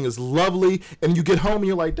 Everything is lovely, and you get home and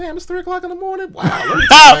you're like, "Damn, it's 3:00 in the morning." Wow. Let me take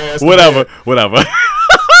my ass Whatever.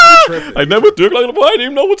 I never 3 o'clock in the morning. I didn't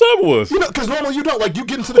even know what time it was. Because normally you don't. Like, you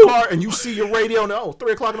get into the car and you see your radio. No,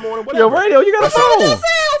 3 o'clock in the morning. Whatever. Your radio, you got a phone.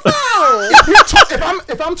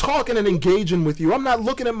 If I'm talking and engaging with you, I'm not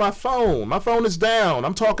looking at my phone. My phone is down.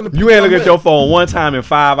 I'm talking to people. You ain't looking at your phone one time in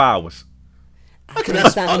 5 hours. Okay,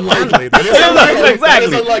 that's unlikely.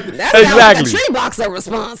 Exactly. That's like a tree boxer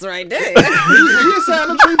response right there. He is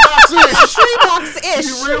sounding tree box-ish. Tree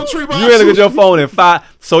box-ish. Real tree box. You ain't look at your phone in 5.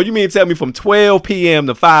 So you mean to tell me from 12 p.m.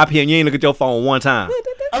 to 5 p.m. you ain't look at your phone one time?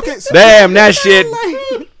 Okay. So damn that shit.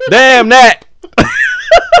 Damn that.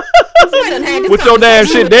 With your damn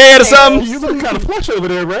shit dead or something? You look kind of flush over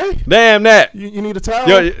there, Ray. Damn that. You need a towel?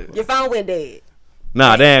 Your phone went dead.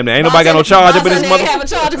 Nah, damn, ain't nobody got no charge up in this mother. You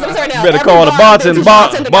better call the bartender. You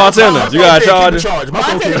got a charge.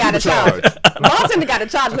 Bartender got a charge. Bartender got a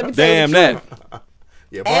charge. Let me tell you. Damn that.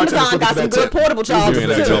 Yeah, Amazon got some good portable chargers. You ain't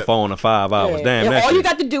look at your phone in 5 hours. Yeah. Damn that. All you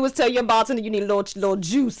got to do is tell your bartender you need a little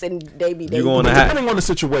juice, and they depending on the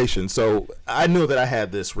situation. So I knew that I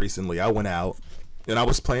had this recently. I went out and I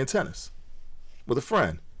was playing tennis with a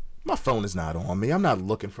friend. My phone is not on me. I'm not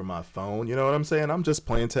looking for my phone. You know what I'm saying? I'm just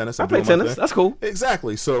playing tennis. I play tennis. That's cool.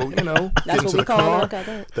 Exactly. So, get into the car.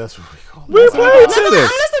 That's what we call it. We play tennis.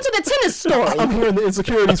 I'm listening to the tennis story. I'm hearing the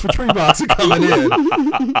insecurities for tree boxing coming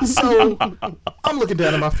in. So, I'm looking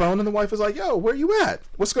down at my phone, and the wife is like, "Yo, where you at?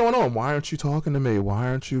 What's going on? Why aren't you talking to me? Why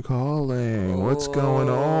aren't you calling? What's going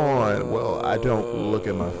on?" Well, I don't look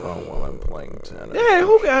at my phone while I'm playing tennis. Yeah,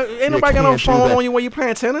 ain't nobody got no phone on you when you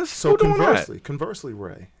playing tennis. So, conversely,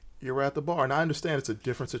 Ray, you're at the bar, and I understand it's a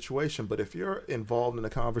different situation, but if you're involved in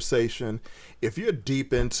a conversation, if you're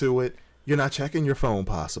deep into it, you're not checking your phone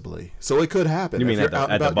possibly. So it could happen. You mean at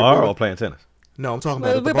the bar or playing tennis? No, I'm talking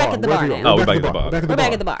about at the we're bar. Back at the bar now. Oh, we're back at the bar. We're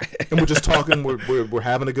back at the bar. And we're just talking. We're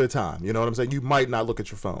having a good time. You know what I'm saying? You might not look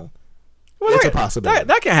at your phone. Well, it's a possibility.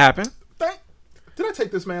 That can happen. Did I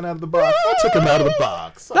take this man out of the box? I took him out of the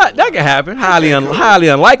box. That can happen. Highly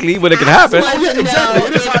unlikely, but it can happen.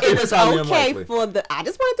 Exactly. It is okay for I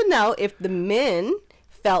just wanted to know if the men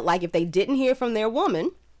felt like if they didn't hear from their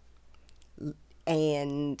woman,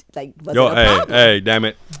 and like, was Yo, it a problem? hey, damn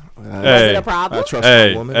it. Was it a problem? I trust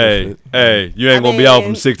my woman. Hey, you ain't gonna be out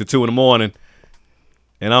from 6 to 2 in the morning,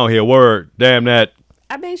 and I don't hear a word. Damn that.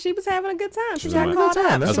 I mean, she was having a good time. She got having a caught good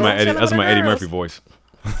time. up. That's She my was Eddie. chilling That's with my her Eddie girls. Murphy voice.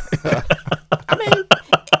 I mean,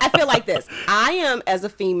 I feel like this. I am, as a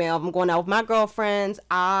female, if I'm going out with my girlfriends,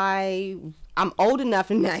 I'm old enough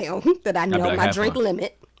now that I know like, my have drink fun.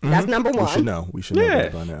 limit. That's number one. We should know Yeah.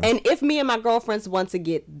 that by now. And if me and my girlfriends want to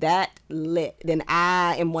get that lit, then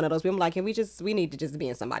I am one of those people. I'm like, we need to just be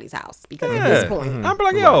in somebody's house, because at this point, I'm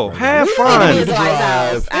like, yo, have we fun. need to be in somebody's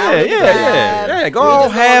house. I don't need to Yeah. drive. We Go just on,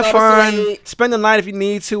 gonna have go to fun. sleep. Spend the night if you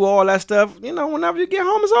need to, all that stuff. You know, whenever you get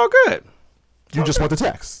home, it's all good. You just want the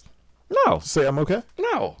text. No. Say I'm okay.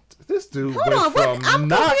 No. This dude Hold went on, what? from I'm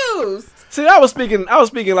not confused. See, I was speaking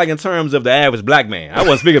like in terms of the average black man. I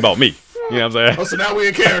wasn't speaking about me. You know what I'm saying? Oh, so now we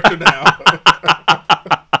in character now.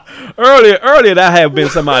 Earlier that had been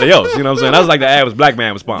somebody else. You know what I'm saying? That was like the average black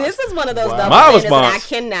man response. This is one of those Wow. double My standards that I response-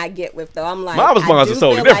 cannot get with, though. I'm like, My response I is do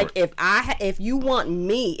totally feel like different. if you want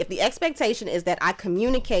me, if the expectation is that I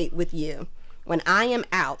communicate with you when I am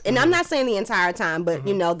out, and I'm not saying the entire time, but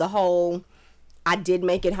you know, the whole I did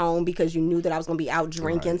make it home because you knew that I was going to be out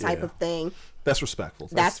drinking type yeah. of thing. That's respectful.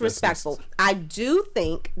 That's respectful. I do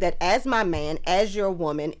think that as my man, as your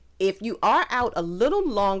woman, if you are out a little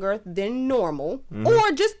longer than normal,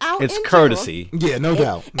 or just out It's in courtesy. Yeah, no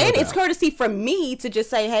doubt. No and doubt. it's courtesy from me to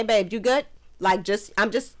just say, hey babe, you good? Like, I It's know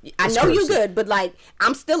you courtesy. good, but like,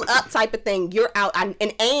 I'm still up type of thing. You're out.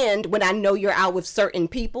 And when I know you're out with certain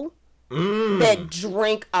people that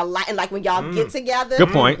drink a lot, and like when y'all get together, Good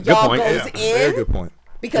point, good y'all point. goes Yeah, very in. good point.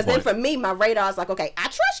 Because Good then point. for me, my radar is like, okay, I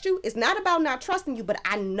trust you. It's not about not trusting you, but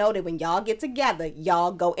I know that when y'all get together,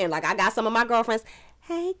 y'all go in. Like, I got some of my girlfriends,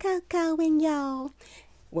 hey, Coco and y'all.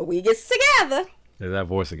 When we get together, There's that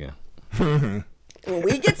voice again.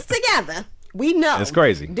 we know. It's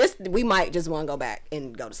crazy. We might just want to go back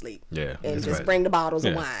and go to sleep. Yeah, And it's just crazy. bring the bottles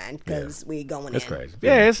of Yeah. wine because we going It's in. crazy.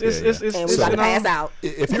 Yeah, it's And we So- about to you know, pass out.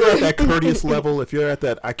 If you're at that courteous level, if you're at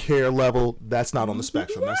that I care level, that's not on the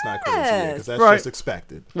spectrum. That's not courtesy, because that's Right. just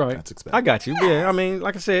expected. Right. That's expected. I got you. Yeah, I mean,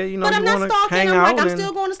 like I said, you know, But you I'm not want to stalking. hang I'm out. like, I'm and-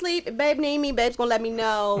 still going to sleep. If babe need me, babe's going to let me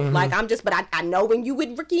know. Like, but I know when you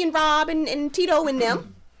with Ricky and Rob and Tito and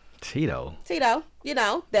them. Tito. Tito, you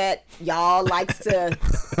know, that y'all likes to,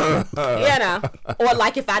 you know, or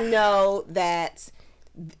like if I know that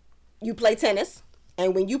you play tennis,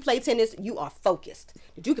 and when you play tennis, you are focused.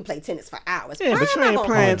 That you can play tennis for hours. Yeah, but you I'm ain't not gonna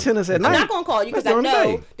playing call you. tennis at I'm night. not gonna call you because That's I during the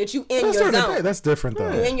know day. that you in That's your during the zone. day. That's different,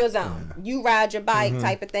 though. You in your zone. You ride your bike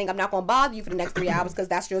type of thing. I'm not gonna bother you for the next 3 hours because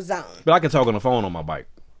that's your zone. But I can talk on the phone on my bike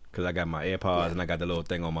because I got my AirPods and I got the little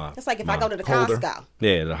thing on my. It's like if I go to the holder. Costco.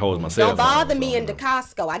 Yeah, that holds my cell Don't phone. bother so, me in you the know.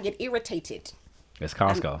 Costco. I get irritated. It's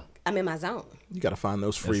Costco. I'm in my zone. You got to find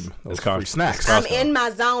those free, It's free Costco. snacks. I'm Costco. in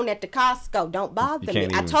my zone at the Costco. Don't bother You me.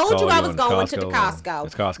 can't I even told you call I you was on going to the Costco. Costco.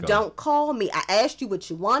 It's Costco. Don't call me. I asked you what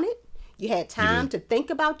you wanted. You had time to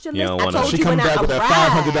think about your you list. don't I wanna- told She you come when I back with that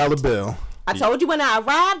arrived. $500 bill. I told you when I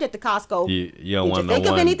arrived at the Costco. You don't Did want you no think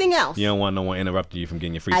one. of anything else? You don't want no one interrupting you from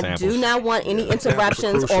getting your free I samples. do not want any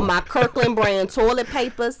interruptions crucial. on my Kirkland brand toilet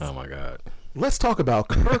papers. Oh my God. Let's talk about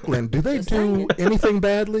Kirkland. Do they Just do saying. anything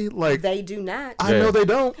badly? Like, They do not. I Yeah. know they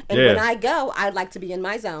don't. And Yeah. when I go, I'd like to be in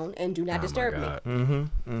my zone and do not disturb me. God.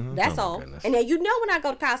 That's Oh, my all. goodness. And then you know when I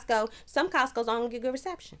go to Costco, some Costco's don't get good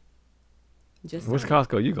reception. Just Which saying.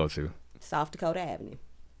 Costco you go to? South Dakota Avenue.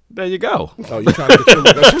 There you go. Oh, you trying to get your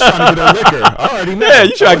liquor? She's trying to get her liquor. I already know. Yeah,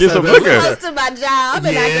 you trying to get some What's that? liquor. Close to my job, and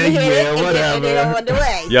I Yeah, can hit yeah, it and get whatever. on the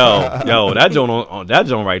way. Yo, that joint on that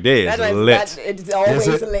joint right there is lit. It's always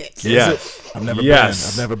Is it? lit. Is Yeah. it? I've never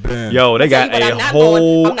Yes. been. I've never been. Yo, they tell got you what, a I'm not whole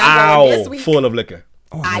going- I'm not going this aisle week. full of liquor.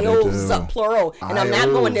 Oh, I know they Aisles, do. plural. And I'm not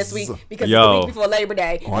going this week because it's Yo. the week before Labor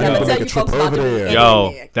Day. Oh, I And I'm need going to to tell make you a trip folks about over the there. weekend.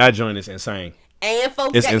 Yo, there. that joint is insane. And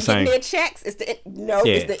folks It's got insane. getting their checks. It's the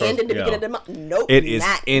Yeah. end of the Yo. beginning of the month. Nope, It is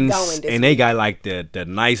not going this and they week. got like the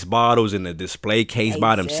nice bottles in the display case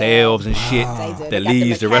by They do. themselves and shit They do. They that got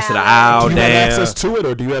leaves the rest of the Macallan. aisle Do you have down. access to it,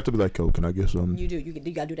 or do you have to be like, "Oh, can I get some?" You do. You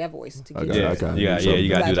got to do that voice to I get got you. it, I Yeah, got it. yeah, So- you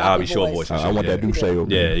gotta do the Drop Albie your Shore voice. voice. And I shit, want yeah. that douche over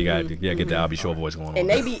Yeah, there. you gotta get the Albie Shore voice going on. And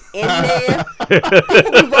they be in there.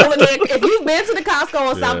 People be rolling there. If you've been to the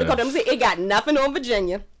Costco in South Yeah. Dakota, it got nothing on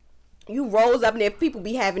Virginia. You rolls up in there. People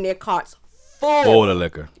be having their carts Full full. of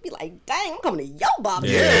liquor. You be like, dang, I'm coming to your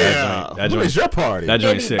barbecue. Yeah. that What is your party? That There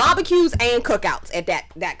joint be sick. barbecues and cookouts at that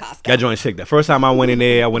Costco. That joint sick. The first time I went in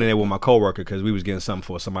there with my coworker because we was getting something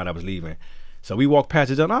for somebody that was leaving. So we walked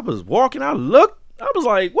past it and I was walking. I looked. I was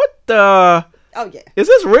like, what the? Oh yeah. Is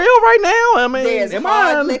this real right now? I mean, There's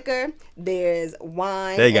hard liquor. There's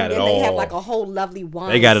wine. They got and it then They have all. like a whole lovely wine.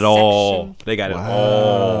 They got it all. section. They got it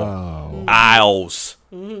all. Aisles.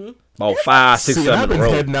 About 5, 6, See, 7 I've in a been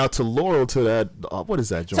row. heading out to Laurel to that. What is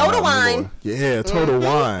that? Joint Total out in Wine. Laurel? Yeah, Total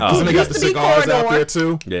Wine. Oh, Isn't they got the used to be cigars out Corridor. there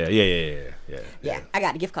too? Yeah. Yeah, I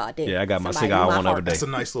got a gift card there. Yeah, I got my Somebody cigar knew my one every heart. day. That's a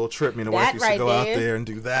nice little trip. Me and the That wife used to right go out there. there and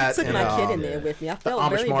do that. I took and, my kid in there with me. I felt Amish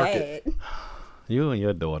very market. bad. You and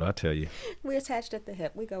your daughter, I tell you. We're attached at the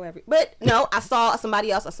hip. We go But no, I saw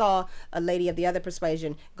somebody else. I saw a lady of the other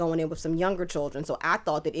persuasion going in with some younger children. So I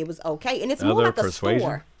thought that it was okay. And it's more like a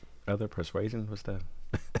store. Other persuasion? What's that?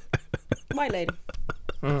 White lady.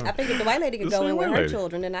 I figured the white lady could The go same in with white her lady.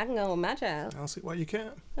 children, and I can go with my child. I don't see why you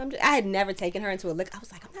can't. I had never taken her into a liquor. I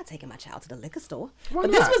was like, I'm not taking my child to the liquor store. Why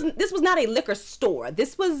But not? this was not a liquor store.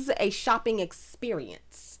 This was a shopping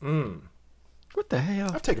experience. What the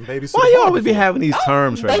hell? I've taken babies. To Why the you bar always be before. having these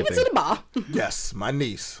terms for Baby everything? to the bar. Yes, my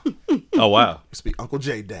niece Oh, wow. used to be Uncle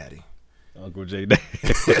J Daddy. Uncle J Day.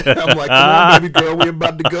 I'm like, come on, baby girl, we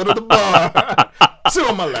about to go to the bar. Sit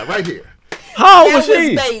on my lap right here. How old That was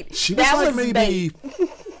she? bait. She was that like was maybe bait.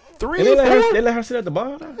 3 And or 4. they let her sit at the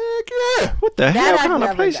bar? Though? Heck yeah. What the hell I've kind of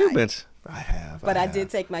never place you done. been? I have. But I have. did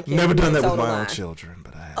take my kid. Never to done that with Total my own Wine. children,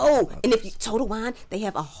 but I have. Oh, and if you Total Wine, they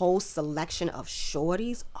have a whole selection of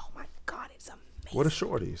shorties. Oh my God, it's amazing. What are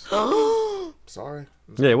shorties? Sorry.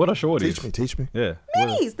 Yeah, what are shorties? Teach me. Yeah.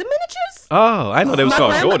 Minis, the miniatures. Oh, I know they was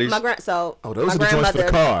called shorties. Oh, those are the joints for the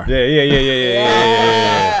car.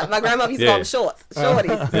 Yeah. My grandmother used to Yeah. call them shorts,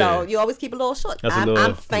 shorties. So you always keep a little short. That's a I'm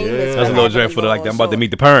little- famous. Yeah. for That's a little having joint for the, like, I'm about to short.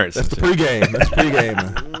 meet the parents. That's the pregame. That's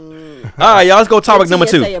pregame. All right, y'all, let's go topic number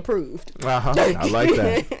 2. TSA approved. I like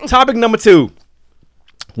that. Topic number 2.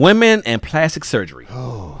 Women and plastic surgery.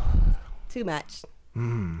 Too much. I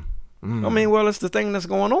mean, well, it's the thing that's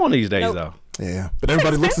going on these days, Nope. though. Yeah, but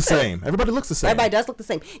everybody looks the expensive. same. Everybody looks the same. Everybody does look the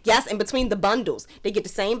same. Yes, and between the bundles, they get the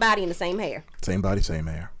same body and the same hair. Same body, same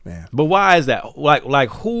hair. Man, But why is that? Like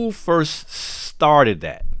who first started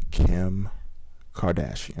that? Kim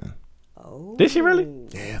Kardashian. Oh. Did she really?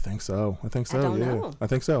 Yeah, I think so. I think so. don't yeah, know. I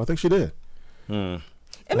think so. I think she did.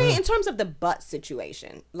 I mean, in terms of the butt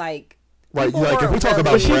situation, like. Like, people if weren't we talk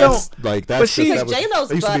about But she breasts, like that's but she- that Because was, J-Lo's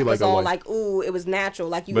that used to butt be like was a all like, like, ooh, it was natural.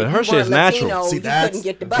 Like you, But if her you shit's weren't natural. Latino, See, you that's- couldn't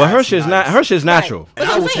get the butt. But her shit's not. Her shit's natural. and That's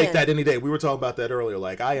I what I'm will saying. take that any day. We were talking about that earlier.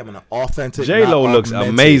 Like I am an authentic. J Lo not looks augmented.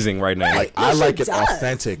 amazing right now. Right. Like I No, like she it does.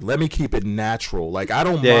 authentic. Let me keep it natural. Like I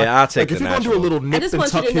don't Yeah, mind. I'll take like, if the you're gonna do a natural. little I nip just and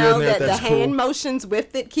want you tuck to here know and there, that the that's hand cool. motions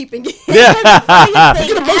with it keeping it. Yeah. We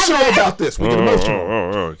get emotional about this. We get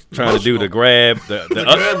emotional. Trying to do the grab, the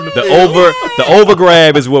grab over, the over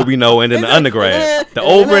grab is what we know, and then the under grab. The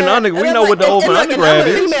over and under, we know what the over and under grab I'm a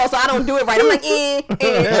is. female, so I don't do it right. I'm like,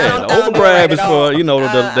 Yeah, the over grab is for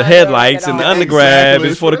the headlights, and the under grab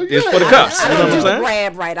is for the cups. I You know don't what I'm do the saying?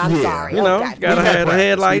 grab right. I'm Yeah. sorry. You know, Okay. gotta have the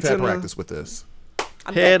headlights We've and had the practice with this.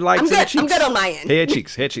 I'm good. headlights I'm and the good. cheeks. I'm good on my end. Head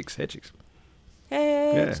cheeks, head cheeks, head cheeks.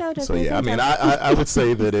 Hey, Yeah. So yeah, I mean, I would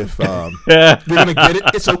say that if Yeah. you're gonna get it,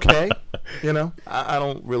 it's okay. You know, I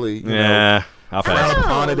don't really. You know, Yeah, I'll frown pass.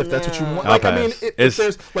 upon it if that's what you want. I'll Like I mean, pass. if It's-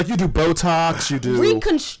 there's like you do Botox, you do a little-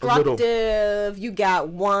 Reconstructive. You got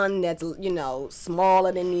one that's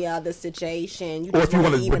smaller than the other situation. You Or just if you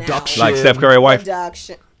wanna want a even reduction. out. Like Steph Curry wife.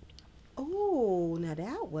 Reduction. Oh, now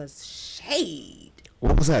that was shade.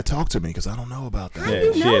 What was that? Talk to me, because I don't know about that. Yeah,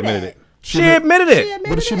 you she know admitted that? it. She admitted She it. admitted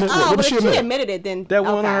What did she it? admit? Oh, What did but she if she admit? admitted it, then That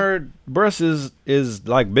one of okay. her breasts is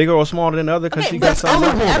like bigger or smaller than the other because Okay, she but got that's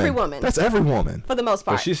something. every woman. That's every woman. For the most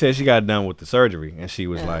But part. she said she got done with the surgery and she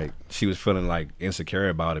was like she was feeling like insecure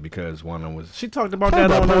about it because one of them was she talked about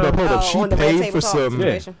Hold that up, on hold up, her. hold up. Oh, She on the red paid table for talk some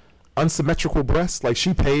situation. unsymmetrical breasts. Like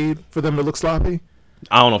she paid for them to look sloppy.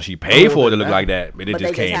 I don't know if she paid for it to look that. like that, but it But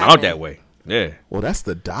just they just came out happened. that way. Yeah. Well, that's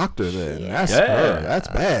the doctor then. That's Yeah. her. That's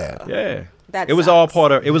bad. Yeah. That it was all sucks.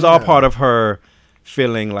 part of it was all part of her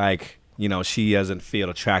feeling like, she doesn't feel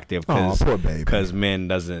attractive Aw, poor baby. because men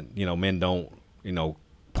don't,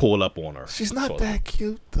 pull up on her. She's not So- that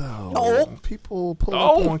cute though. Oh. People pull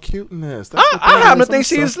Oh. up on cuteness. That's what I that happen to is. think I'm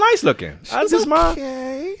she's sorry. nice looking. I She's just mind.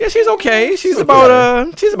 okay. Yeah, she's okay. She's Okay. about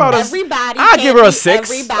a Everybody. I give her a can't be 6.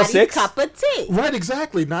 A Everybody's 6. cup of tea. Right,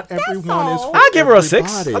 exactly. Not everyone is. all. For I give her a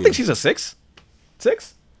 6. everybody. I think she's a 6.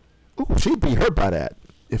 6. Ooh, she'd be hurt by that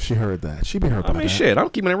if she heard that. She'd be hurt by I mean, that. shit. I'm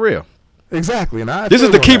keeping it real. Exactly. And I This feel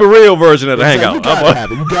is the on keep that. it real version of the Exactly. hangout. You gotta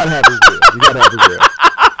have it. You gotta have it real. You gotta have it real.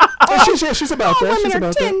 Oh, she's about that. She's Women are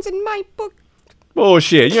about that. tens in my book.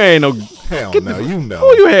 Bullshit. You ain't no. Hell no, you know.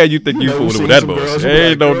 Who you had? You think you know, fooling seen with that some girls bullshit? who be There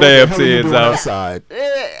ain't like, no "Girl, damn what the hell you tens doing out. outside?"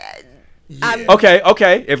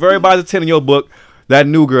 Okay. If everybody's a 10 in your book, that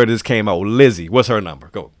new girl just came out, Lizzie. What's her number?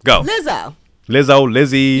 Go. Lizzo.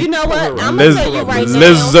 Lizzie. You know what? I'm Liz- gonna tell you right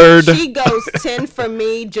Lizard. now. She goes 10 for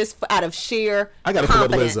me just out of sheer I gotta pull up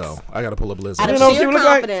confidence. Lizzo. I gotta pull up Lizzo. Out You of know what she sheer look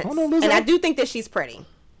like? confidence, I don't know Lizzo. and I do think that she's pretty.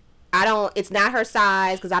 It's not her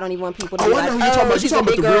size because I don't even want people to Oh, be I like, know who you're talking about. she's You're a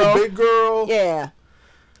talking big about the girl. real big girl. Yeah.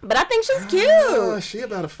 But I think she's cute. She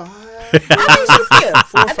about a 5. I think she's cute.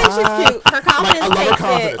 I think she's cute. Her confidence I love her takes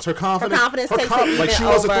confidence. it. Her confidence takes it even like she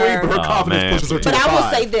was a 3, but her over. confidence man. pushes her to But a I 5.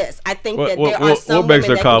 will say this: I think that there are What some makes her women that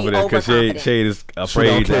can be confident? Because overconfident. Shade is don't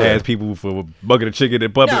afraid to care. ask people for a bucket of chicken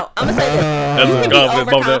in public. No, I'm gonna say this: That's you what can be confident about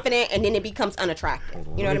that. overconfident, and then it becomes unattractive.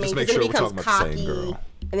 You know what I Let me mean? just make Because then sure it we're becomes talking about the same cocky, girl.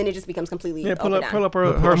 and then it just becomes completely Yeah, pull overdone. up her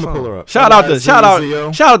I'm gonna song. pull her up. Shout out to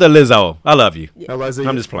L-I-Z-Z-O. Lizzo. I love you. L-I-Z-Z-O.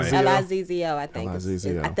 I'm just playing. L-I-Z-Z-O, I think.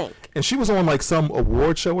 L-I-Z-Z-O. I think. And she was on like some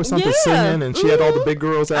award show or something Yeah. singing, and she had all the big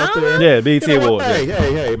girls out there. Yeah, BET You know what? Awards. Hey, Yeah.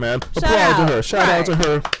 hey, man. Shout Applaud to out. her. Shout out to Right.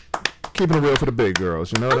 her. Keeping it real for the big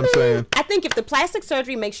girls. You know what I'm saying? I think if the plastic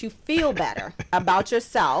surgery makes you feel better about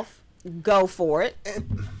yourself, go for it.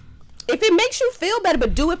 If it makes you feel better,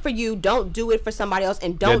 but do it for you, don't do it for somebody else,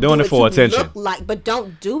 and don't They're doing do it for to attention. look like, but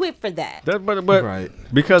don't do it for that. But Right.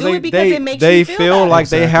 because Do they it because it makes you feel feel better. like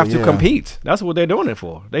they have Exactly, to yeah. compete. That's what they're doing it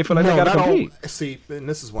for. They feel like they got to not all- compete. See, and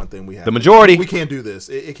this is one thing we have. The majority- We can't do this.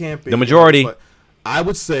 It can't be. The majority- But I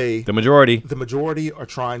would say The majority, the majority are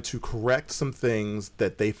trying to correct some things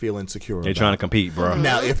that they feel insecure they're about. trying to compete, bro. Mm-hmm.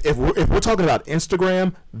 Now, if we're talking about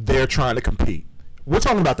Instagram, they're trying to compete. We're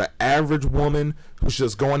talking about the average woman who's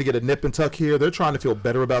just going to get a nip and tuck here. They're trying to feel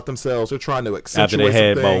better about themselves. They're trying to After accentuate they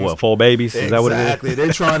had some about things. what 4 babies? Is that what it is? Exactly.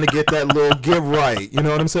 They're trying to get that little get right. You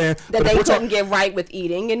know what I'm saying? That But if they we're couldn't get right with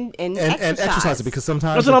eating and and exercising because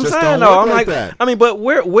sometimes That's what it I'm just saying. don't though. work I'm like, that. I mean, but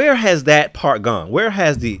where has that part gone? Where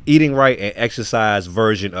has the eating right and exercise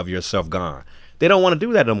version of yourself gone? They don't want to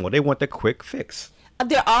do that no more. They want the quick fix.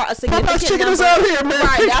 There are a significant chicken number. is out here, man.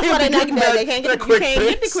 Right, They that's can't why be they're not getting getting that. that- They can't that get. You quick can't get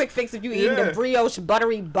the fix. quick fix if you eating Yeah. the brioche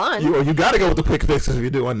buttery bun. You got to go with the quick fixes if you're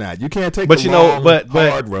doing that. You can't take But the you know, long,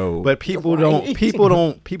 hard road. but people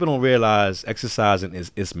Right. don't realize exercising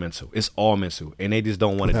is mental. It's all mental, and they just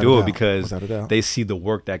don't want to Without do a it doubt. because Without a doubt. they see the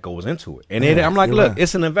work that goes into it. And Yeah, I'm like, you're look, right.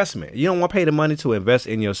 it's an investment. You don't want to pay the money to invest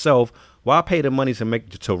in yourself. Why pay the money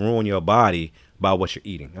to ruin your body by what you're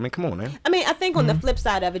eating? I mean, come on, man. I mean, I think on Mm-hmm. the flip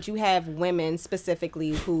side of it, you have women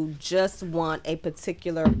specifically who just want a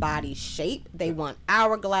particular body shape. They want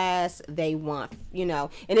hourglass. They want,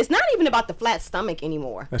 and it's not even about the flat stomach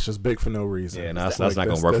anymore. That's just big for no reason. Yeah, no, that's Like, not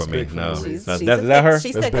gonna work for me. big for No, reason. She's is a that thick- her?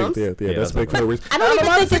 She's That's thickums. big. Yeah, Yeah, that's that's big for no reason. I don't even a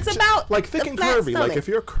lot of think it's about like thick the and flat curvy. Like stomach. if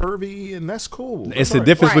you're curvy and that's cool. It's That's the right.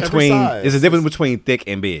 difference Right. between Every size. it's the difference between thick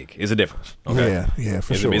and big. It's a difference. Okay. Yeah,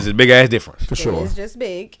 for It's sure. a big ass difference. For sure. It's just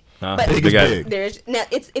big. Huh? But Big is ass- big. there's now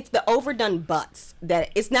it's the overdone butts that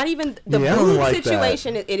it's not even the Yeah, I don't boob like that.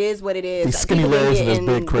 situation. It is what it is. These skinny People legs and this getting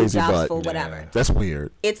big crazy jobs butt. for Yeah. whatever. That's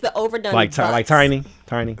weird. It's the overdone Like butts. tiny.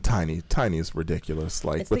 Tiny is ridiculous.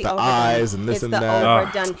 Like It's with the overdone. eyes and this it's and the that.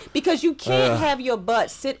 overdone because you can't have your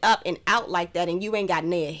butt sit up and out like that, and you ain't got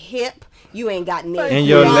near hip, you ain't got near And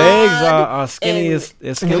your quad, legs are skinny and- as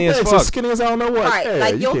And skinny your as legs fuck. as skinny as I don't know what. Right, Yeah,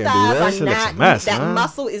 like you your can't do thighs that. are Shit looks a not mess, that huh?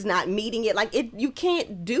 muscle is not meeting it. Like it, you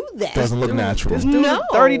can't do that. Doesn't look natural. Just do No.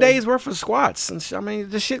 30 days worth of squats. And I mean,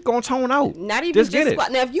 the shit gonna tone out. Not even just just get it.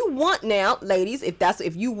 squat. Now, if you want ladies,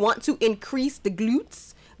 if you want to increase the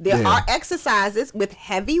glutes, there Yeah. are exercises with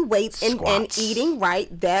heavy weights and Squats. eating right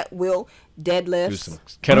that will Do deadlifts. some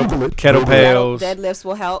Google it. kettlebells. Deadlifts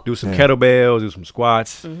will help. Do some kettlebells. Do some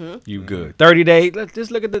squats. You good. 30 days. Just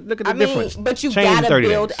look at the I mean, difference. but you Change in gotta 30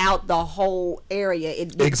 build days. out the whole area.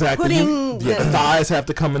 Exactly. Putting The thighs have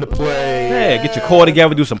to come into play. Yeah, get your core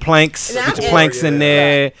together. Do some planks. Now, Get your yeah. planks in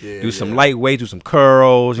there. Yeah, do some yeah. lightweight. Do some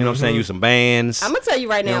curls. You know what I'm saying? Use some bands. I'm gonna tell you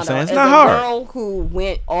right You know now, what though, I'm as saying? a It's not hard. girl who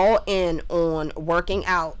went all in on working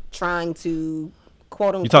out, trying to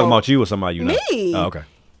quote unquote. You talking about you or somebody you know? Me. Oh, okay.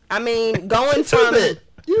 I mean, going from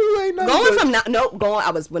You ain't nothing going but- from going.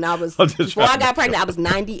 When I was I'm just before I trying got to- pregnant, I was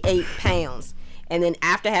 98 pounds. And then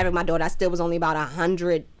after having my daughter, I still was only about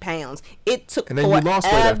 100 pounds. It took And then you lost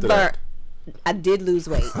weight after that. I did lose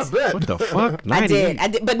weight. I bet. What the fuck? I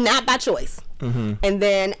 98? did, but not by choice. And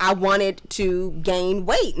then I wanted to gain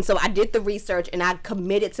weight, and so I did the research, and I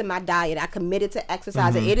committed to my diet. I committed to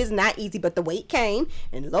exercising. It is not easy, but the weight came,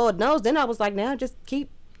 and Lord knows, then I was like, now just keep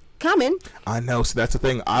coming. I know. So that's the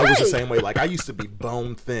thing. I was the Right. same way. Like I used to be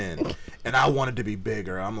bone thin, and I wanted to be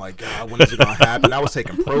bigger. I'm like, God, when is it gonna happen? I was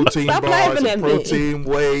taking protein Stop bars laughing and at me. protein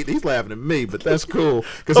weight. He's laughing at me, but that's cool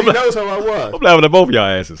because he knows how I was. I'm laughing at both y'all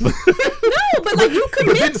asses. No, but but like you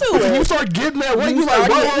commit to When you it. start getting that way, you like,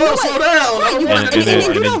 whoa, slow down. Right, you And want, and then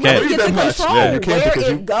then you don't can't. really get to control Yeah, you can't where because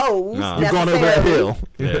it goes. You're going over that hill.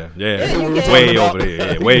 Yeah. you can't. Way over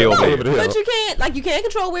there. Yeah, way over Over there. there. But you can't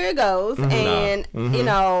control where it goes, and you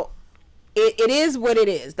know. It is what it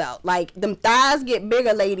is, though. Like, them thighs get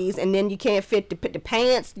bigger, ladies, and then you can't fit the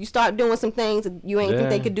pants. You start doing some things that you ain't think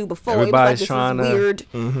they could do before. Everybody's it was like, this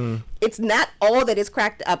is weird. It's not all that it's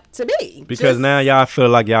cracked up to be. Because now y'all feel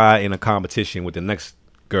like y'all in a competition with the next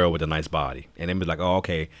girl with a nice body. And then be like, oh,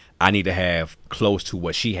 okay, I need to have close to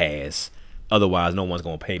what she has. Otherwise, no one's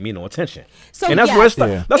going to pay me no attention. So, and that's yes, where it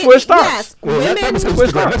starts. That's where it starts. Yes, Well, women, that's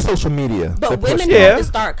Instagram. That's social media. but women Yeah. have to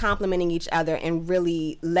start complimenting each other and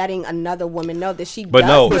really letting another woman know that she But does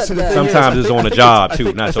no, look See, the good. thing is, sometimes it's on the job,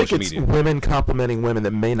 too, not I think social it's media. women complimenting women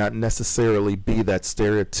that may not necessarily be that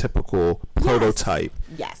stereotypical prototype.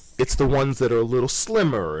 Yes. It's the ones that are a little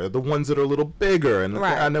slimmer, the ones that are a little bigger. And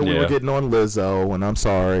Right. I know we Yeah. were getting on Lizzo, and I'm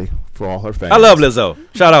sorry for all her fans. I love Lizzo.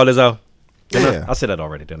 Shout out, Lizzo. Yeah. I said that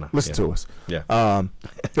already, didn't I? Listen to us. Yeah.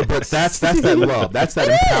 But that's that love. That's that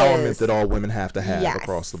It empowerment is. that all women have to have Yes.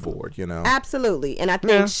 across the board, you know? Absolutely. And I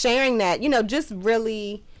think sharing that, just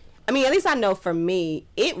really, I mean, at least I know for me,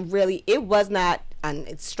 it was not, and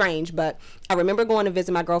it's strange, but I remember going to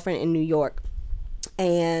visit my girlfriend in New York,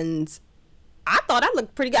 and I thought I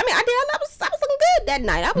looked pretty good. I mean, I did. I was looking good that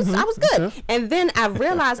night. I was good. And then I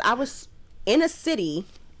realized I was in a city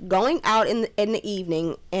going out in the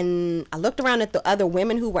evening, and I looked around at the other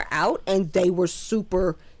women who were out, and they were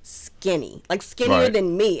super skinny, like skinnier Right.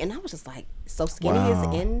 than me. And I was just like, so skinny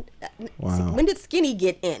Wow. is in. Wow. When did skinny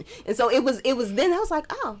get in? And so it was then I was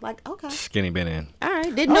like, oh, like, okay, Skinny been in. all right. I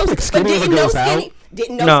Didn't don't know, think but skinny didn't ever know goes skinny. out.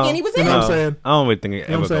 Didn't know No, skinny was in. You know what it. I'm saying? I don't really think it You know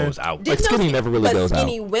ever what I'm saying? goes out. Like, Didn't know skinny never really but goes out.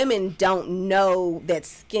 skinny women don't know that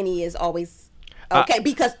skinny is always okay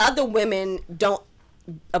because other women don't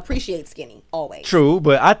appreciate skinny always. True,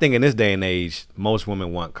 but I think in this day and age, most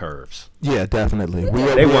women want curves. Yeah, definitely.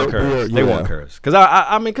 They want curves. They want curves. Because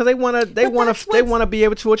I mean, because they want to be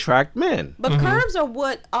able to attract men. But curves are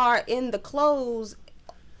what are in the clothes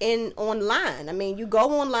online. I mean, you go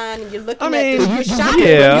online and you're looking I mean, at this, you're shopping, yeah. and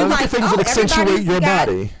You you're look like, at things that accentuate everybody's your got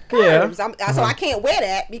body. curves. So I can't wear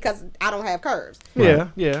that because I don't have curves. Yeah.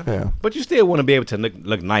 Yeah. But you still want to be able to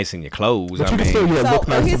look nice in your clothes. But I you can mean, still look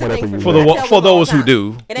So nice here's in the whatever thing you For wear. the- I tell for women all those the who time, do,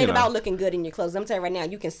 it you ain't know. about looking good in your clothes. I'm telling you right now,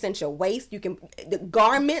 you can cinch your waist. You can the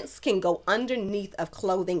garments can go underneath of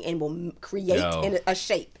clothing and will create Yo. a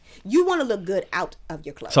shape. You want to look good out of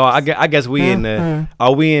your clothes. so I guess we in the.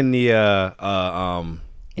 Are we in the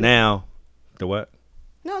now? The what?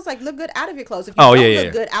 No, it's like look good out of your clothes. If you Oh, don't yeah, look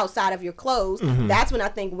yeah. good outside of your clothes, that's when I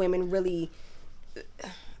think women really.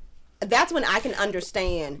 That's when I can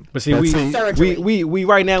understand. But see, Surgery. we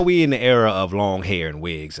right now we in the era of long hair and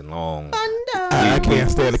wigs and long. I can't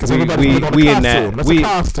stand it because We everybody's putting on a in costume. that That's a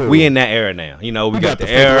costume. we in that era now. You know, we got the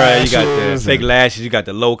the fake era. You got the lashes fake and- lashes. You got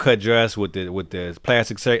the low cut dress with the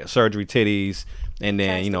plastic surgery titties, and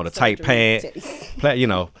then the tight Plastic pants.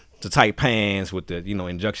 surgery The tight pants with the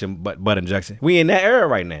injection butt injection. We in that era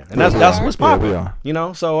right now, and that's what's Yeah, we popping.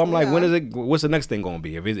 are. So I'm like, We when are. is it? What's the next thing gonna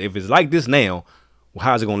be? If it's like this now,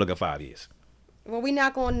 how's it gonna look in 5 years? Well, we're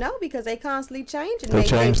not gonna know because they constantly change and They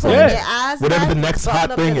change pulling things. their eyes Whatever back, the next button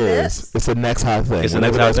hot up thing their is, lips. it's the next hot thing. It's the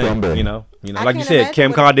next Whatever hot that's thing, gonna be. you know. I Like you can't said,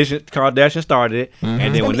 Kim imagine Kardashian started it,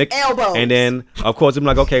 and then when It's Nick, gonna be elbows. and then of course I'm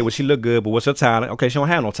like, okay, well she look good, but what's her talent? Okay, she don't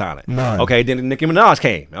have no talent. None. Okay, then Nicki Minaj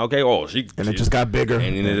came. Okay, And it just got bigger.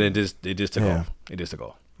 and then it just took Yeah. off. It just took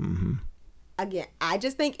off. Again, I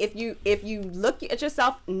just think if you look at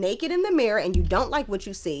yourself naked in the mirror and you don't like what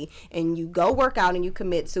you see and you go work out and you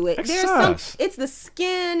commit to it, there's some Exercise. it's the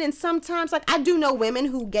skin and sometimes like I do know women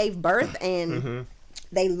who gave birth and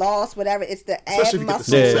they lost whatever it's the Especially ab if you get the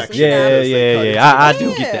muscles. Yeah, and C-section. stuff. yeah. I do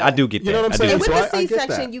Yeah. get that. I do get that. You know what I'm I do saying? And get with So that. the I get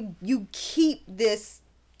C-section, that. you keep this.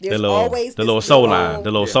 There's The little always the this little soul line,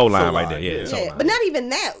 the little yeah, soul soul line right line, there. Yeah, yeah. soul Yeah, line. but not even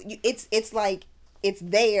that. It's like it's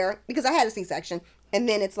there because I had a C-section, and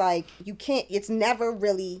then it's like you can't. It's never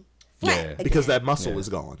really flat Yeah. again. Because that muscle is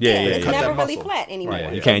gone. Yeah, it's yeah. Cut never that really muscle. flat anymore.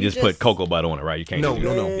 Yeah, you So can't just put cocoa butter on it, right? You can't. No, just do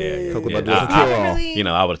no, that. no. Yeah, Cocoa yeah. butter doesn't I- cure all. Really-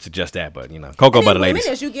 I would suggest that, but cocoa And butter, then women, ladies.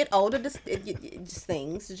 as you get older, just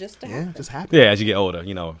things just to Yeah, happen. just happen. Yeah, as you get older,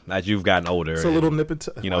 as you've gotten older, It's a little nip and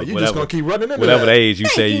you know, you whatever, just gonna keep running into whatever that. the age you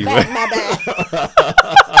Thank say you, you. back my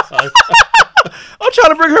bag. I'm trying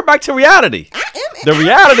to bring her back to reality. I am. The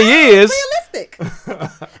reality is. realistic.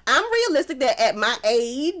 I'm realistic that at my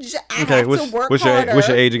age, I Okay, have to work harder. what's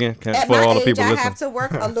your age again? At For my all the age, people I listening. have to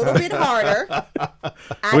work a little bit harder.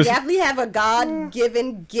 I What's- definitely have a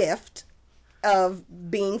God-given gift. of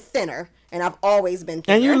being thinner, and I've always been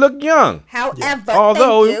thinner. And you look young. However,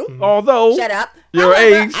 although shut up. Your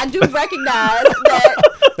However, age. I do recognize that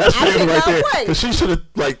That's I fair right there. weight. Because she should have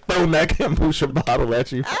like thrown that kombucha bottle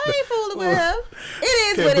at you. I ain't fooling with her. It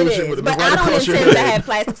is what it Kombucha is. would've But been right I don't across your intend to head. have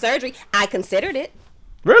plastic surgery. I considered it.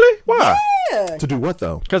 Really? Why? Yeah. To do what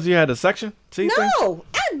though? Because you had a section? See thing? No,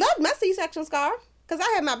 I loved my C-section scar because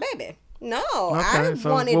I had my baby. No, I Okay.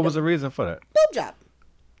 So wanted what was the reason for that? boob job.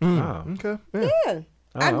 Oh. Okay. Yeah. Yeah.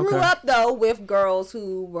 I grew okay. up though with girls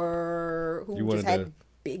who You just wanted had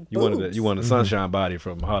big You boobs. wanted the sunshine body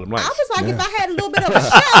from Harlem Lights. I was like, if I had a little bit of a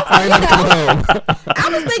shelf, I ain't never coming home. I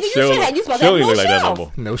was thinking She you don't should look- have. You supposed she to have don't more look like that no shelf.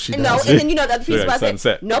 more. No, she No, doesn't. and then you know the other piece She like was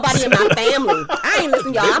sunset. it. Nobody in my family. I ain't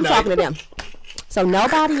listening, y'all. I'm talking to them. So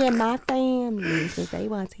nobody in my family, since they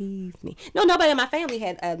want to tease me. No, nobody in my family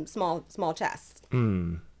had small chest.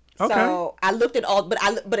 Okay. So I looked at all,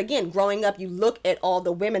 but again, growing up, you look at all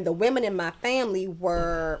the women. The women in my family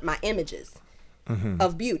were my images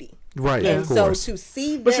of beauty. Right. And Of so course. to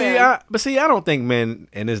see them, But see, I don't think men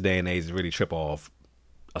in this day and age really trip off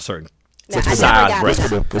a certain Now, I never size got breast.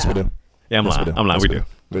 Yes, we do. Yes, we do. Yeah, I'm Yes, lying. we do. I'm lying. Yes, We do.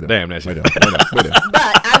 We do. Damn that We shit. do. We do.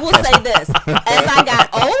 But I will say this: as I got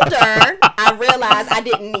older, I realized I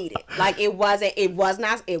didn't need it. Like it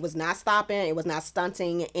was not stopping. It was not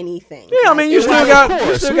stunting anything. Yeah, I Like, mean, you it still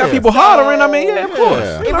wasn't- got yeah. people hollering. I mean, yeah, of course.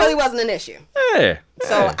 Yeah. It really wasn't an issue. Yeah.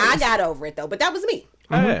 So I got over it though. But that was me.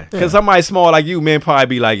 Yeah, because somebody small like you, men probably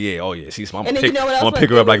be like, yeah, oh yeah, she's small. I'm And gonna then you know what else pick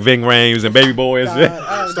was her up good? like Ving Rhames and Baby Boy and shit.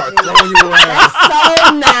 Start throwing you around.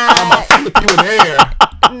 So nice. Flip you in the air.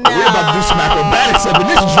 No. We're about to do some acrobatics up in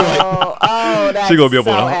this joint. Oh, that's She gonna be up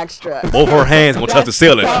so on her- extra. Both her hands gonna touch the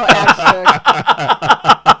ceiling. So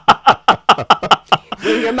extra.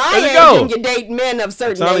 When you're my There you age go. and you date men of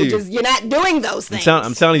certain telling you. ages, you're not doing those things.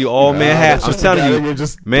 I'm telling you, all men have. that's I'm just telling the guy you, that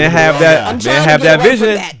just- men have I'm that. trying Men to have get that away from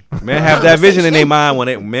vision. that. Men have that vision in their Conversation. mind when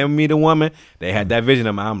they men meet a woman. They had that vision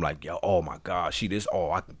in mind. I'm like, yo, oh my god, she this.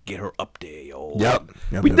 Oh, I can get her up there, yo. Yep.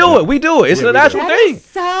 We do it. We do it. It's Yeah, a we natural do. That thing. is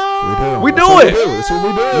so. We do That's what it. That's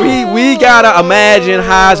what we do. We gotta imagine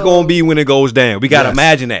how it's gonna be when it goes down. We gotta Yes.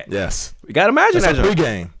 imagine that. Yes. We gotta imagine That's that. our joint.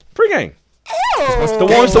 pregame. Pre-game. Ew. The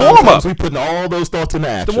one's the warm up. We putting all those thoughts in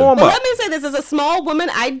action. The warm But up. let me say this: as a small woman,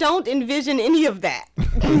 I don't envision any of that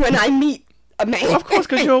when I meet a man. Of course,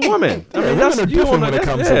 because you're a woman. I Yeah, mean, women that's are you different on when it that-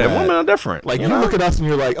 comes to yeah, that. women are different. Like you know? look at us and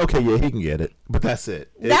you're like, okay, yeah, he can get it, but that's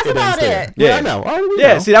it. That's ends about there. it. Yeah, Yeah. I know. All right, we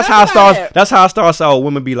Yeah, know. see, that's how it That's about starts. it. That's how it starts. So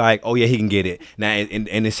women be like, "Oh yeah, he can get it." Now, and it's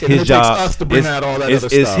And it his takes job. us to bring it's, out all that it's,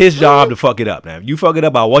 other it's stuff. his job to fuck it up. Now, if you fuck it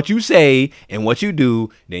up by what you say and what you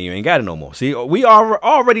do, then you ain't got it no more. See, we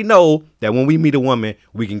already know that when we meet a woman,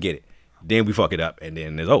 we can get it. Then we fuck it up, and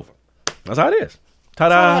then it's over. That's how it is.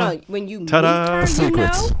 Ta-da! Hold on. When you Ta-da. meet her, you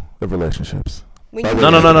Secrets know. of relationships. When you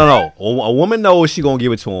No. A woman knows she gonna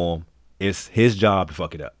give it to him. It's his job to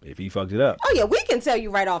fuck it up. If he fucks it up, Oh yeah, we can tell you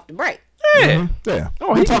right off the break. yeah. Yeah.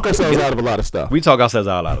 Oh, we he- talk he ourselves get it. out of a lot of stuff. We talk ourselves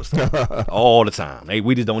out loud of stuff all the time.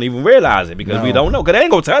 We just don't even realize it because we No. don't know. Because they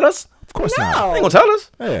ain't gonna tell us. of course No. not. They ain't gonna tell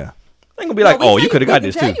us. Yeah. They ain't gonna be like, No, oh, we you tell could have got we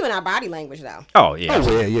this can too. tell you in our body language though. Oh yeah.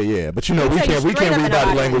 Oh yeah. But you know, we tell you can't straight up read in our body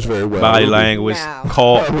body language very well. Body We- language, No.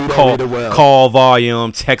 call, We don't call, read it well. call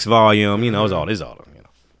volume, text volume. You know, it's all. You know.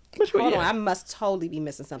 Which Hold yeah. on, I must totally be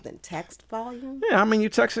missing something. Text volume. Yeah, I mean,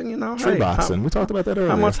 you texting. You know, Tree hey, boxing. We talked about that earlier.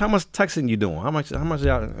 how much texting you doing? How much of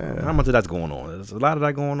that's going on? There's a lot of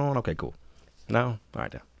that going on. Okay, cool. No, all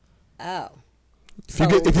right then. Oh. If you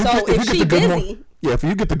get she the good busy. yeah, if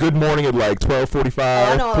you get the good morning at like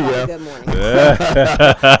 12:45 I know about p.m., good morning.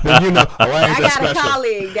 then you know, oh, I ain't I that got special. a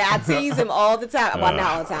colleague that I tease him all the time. Well,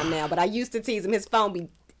 not all the time now, but I used to tease him. His phone be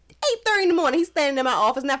 8:30 in the morning. He's standing in my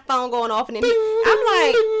office and that phone going off, and then I'm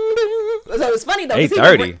like, so it's funny though. 'cause he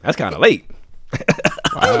would 8:30. That's kind of late.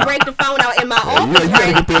 He would break the phone out in my Yeah, office, you gotta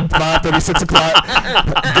right? get there 5:30, 6 o'clock,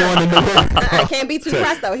 going into work. I can't be too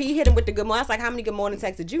pressed though. He hit him with the good morning. I was like, how many good morning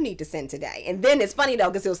texts did you need to send today? And then it's funny though,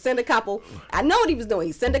 because he'll send a couple. I know what he was doing.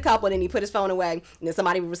 He send a couple and then he put his phone away, and then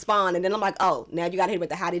somebody would respond, and then I'm like, oh, now you got to hit with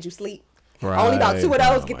the how did you sleep? Only about 2 of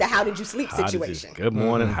those get the how did you sleep How did you- situation. Good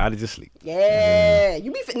morning. How did you sleep? Yeah,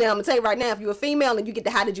 you be now. I'm gonna tell you right now, if you're a female and you get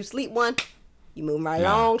the how did you sleep one, you moving right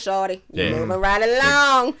along, shorty. You Yeah. moving right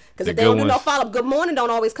along. Because the if they don't good do no ones. follow up, good morning don't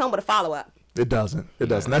always come with a follow up. It doesn't.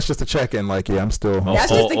 That's just a check-in. Like, yeah, I'm still.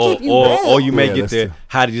 That's just to keep you or warm. you may Yeah, get that's the true.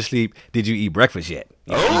 how did you sleep? Did you eat breakfast yet?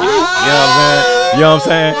 You know Oh. what I'm saying? You know what I'm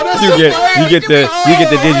saying? that's You so get great. you get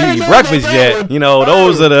the did you eat breakfast yet? You know,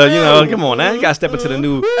 those are the come on now. You gotta step into the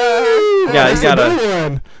new you That's a gotta good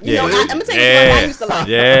one. You know, Yeah. I'm gonna tell you what I Yeah. used to like.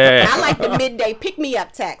 Yeah. I like the midday pick me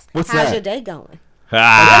up text. What's How's that? your day going?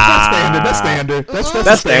 That's standard.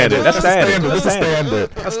 That's standard. That's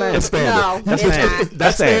standard.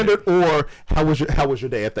 That's standard. Or how was your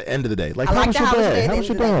day at the end of the day? Like, how was your day? How was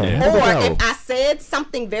your day? Or if I said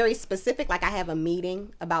something very specific, like I have a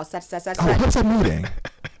meeting about such. Oh, what's a meeting?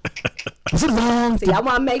 Was it long? See, I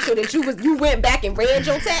want to make sure that you went back and read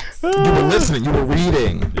your text. You were listening. You were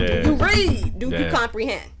reading. Yeah. You read. Do you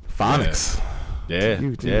comprehend? Phonics. Yeah.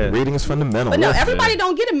 Reading is fundamental. But no, everybody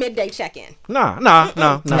don't get a midday check-in. No.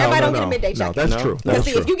 Everybody don't get a midday check-in. No, that's true. Because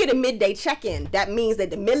see, if you get a midday check-in, that means that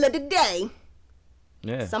the middle of the day,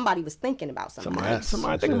 somebody was thinking about somebody.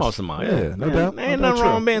 Somebody thinking about somebody. Yeah, no doubt. Ain't nothing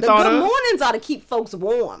wrong with being The thought good of. mornings are to keep folks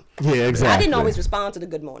warm. Yeah, exactly. I didn't always respond to the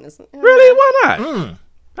good mornings. Really? Why not?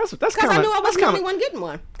 That's Because I knew I wasn't the only one getting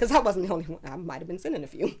one. Because I wasn't the only one. I might have been sending a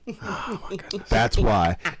few. Oh my goodness. That's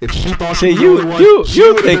why. If she thought See, you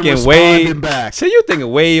thinking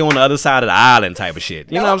way on the other side of the island type of shit.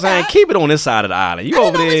 You know what I'm saying? Keep it on this side of the island. You I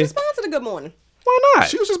over didn't always there. respond to the good morning. Why not?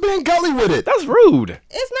 She was just being gully with it. That's rude.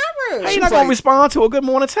 It's not rude. How you not gonna respond to a good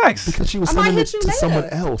morning text? Because she was I might sending it hit you to later. someone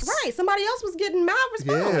else. Right. Somebody else was getting my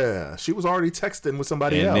response. Yeah, she was already texting with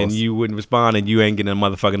somebody And else. then you wouldn't respond, and you ain't getting a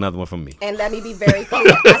motherfucking another one from me. And let me be very clear.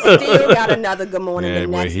 I still got another good morning the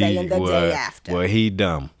next day and the day after. Well, he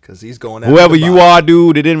dumb. Because he's going Whoever you are,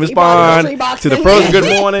 dude, that didn't respond to the first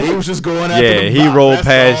good morning. He was just going after Yeah, the he box. rolled That's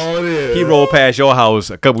past. all it is. He rolled past your house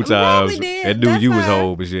a couple times probably did. and knew That's you was fine.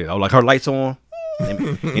 old and shit. I was like, her lights on.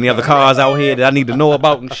 Any other cars out here that I need to know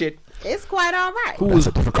about and shit? It's quite all right. That's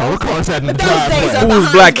a different car. What car's that in the But those days driveway? are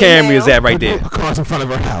Whose black behind me Camry is now. that right there? What car's in front of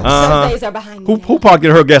her house? Those days are behind me. Who parked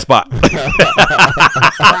in her guest spot? Right.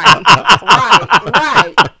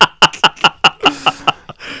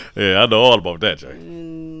 Yeah, I know all about that, Jay.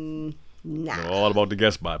 Nah. Know all about the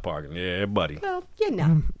guest spot parking. Yeah, buddy. Well, you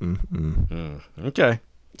know. Okay.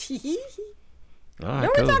 No, All right,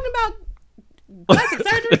 we're cool. talking about plastic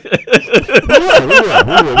surgery.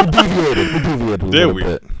 We deviated a There little we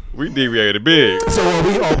bit. We deviated big. So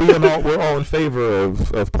we're all in favor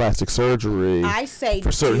of plastic surgery I say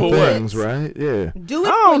for certain do things, it. right? Yeah. Do it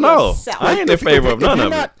I don't for know. yourself. I ain't in favor of none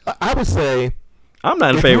of it. I would say I'm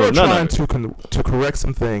not in if favor you're of none of trying it. to correct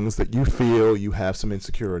some things that you feel you have some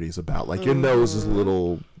insecurities about, like your nose is a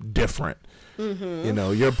little different. You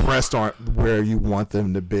know, your breasts aren't where you want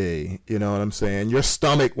them to be. You know what I'm saying? Your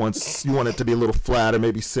stomach wants you want it to be a little flatter,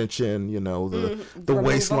 maybe cinch in. You know, the Remove a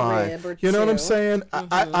waistline. rib or You know what I'm two. saying?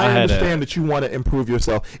 I had understand that you want to improve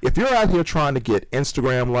yourself. If you're out here trying to get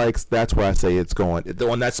Instagram likes, that's where I say it's going.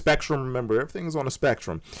 On that spectrum, remember, everything's on a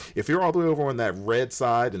spectrum. If you're all the way over on that red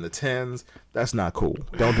side in the 10s, that's not cool.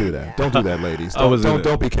 Don't do that. Don't do that, ladies.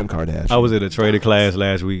 Don't be Kim Kardashian. I was in a trader class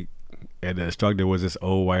last week, and the instructor was this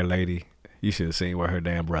old white lady. You should have seen where her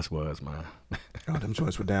damn breast was, man. Oh, them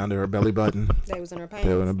joints were down to her belly button. They was in her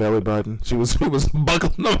They were in pants. her belly button. She was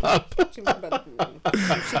buckling them up. She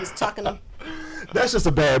was tucking them. That's just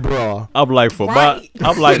a bad bra. I'm like Right.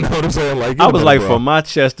 I'm You like know what I'm saying? Like I was like bra. from my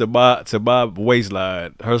chest to my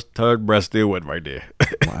waistline, her breast still wasn't right there.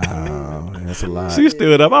 Wow, that's a lot. She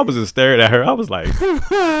stood up. I was just staring at her. I was like,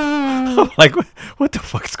 what the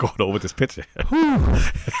fuck is going on with this picture?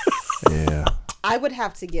 Yeah. I would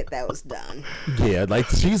have to get those done. Yeah, like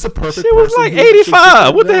she's a perfect She was person like who should sit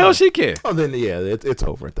 85. What the down. hell she care? Oh, then yeah, it's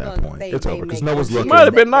over at that Well, point. they- It's they over because make no one's them looking. Might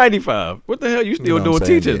have been 95. What the hell you still You know what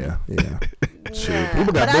doing I'm saying? teaching? Yeah. Shoot, Yeah.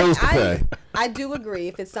 people got But bills to pay. I do agree.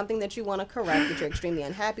 If it's something that you want to correct, that you're extremely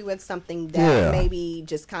unhappy with, something that Yeah. maybe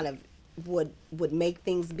just kind of would make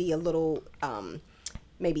things be a little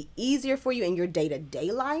maybe easier for you in your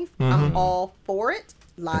day-to-day life, I'm all for it.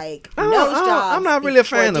 Like nose jobs. I'm not really a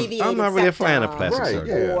for fan of. deviated I'm not really a fan of septum, plastic Right,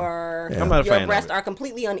 surgery. yeah. Or I'm not a your fan of breasts it. are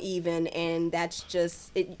completely uneven, and that's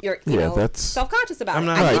just you're Yeah, know that's- self-conscious about I'm it.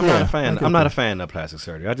 not. I Right, I'm get not that. a fan. Okay, I'm not a okay. fan of plastic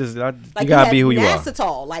surgery. Like you gotta be who you are.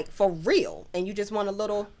 Nasitol, like for real, and you just want a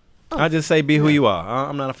little. I just say be who you are.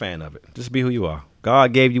 I'm not a fan of it. Just be who you are.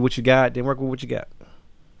 God gave you what you got. Then work with what you got.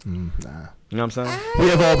 Nah. You know what I'm saying? We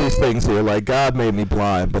have all these things here. Like God made me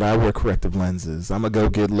blind, but I wear corrective lenses. I'm gonna go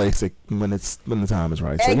get LASIK when the time is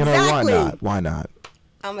right. So you know Exactly. why not? Why not?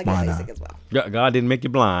 I'm gonna Why get not? LASIK as well. God didn't make you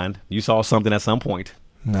blind. You saw something at some point.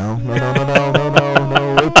 No.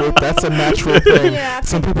 That's a natural thing. Yeah,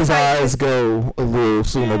 Some people's right. eyes go a little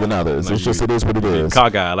sooner than others. It's just it is what it is.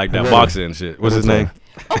 Cockeye like that Really? boxing shit. What's his name?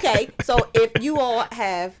 Okay, so if you all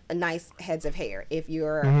have a nice heads of hair, if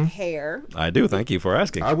your hair, I do. Thank you for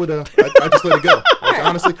asking. I would. I just let it go. Like,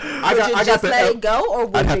 honestly, I would got. you I got just the. let it go, or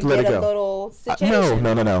I'd would have you to let get it a go. little situation?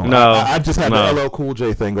 No. No. I just had No. the LL Cool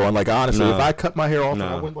J thing going. Like honestly, No. if I cut my hair off and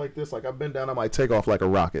I No. went like this, like I bend down, I might take off like a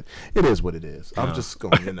rocket. It is what it is. I'm just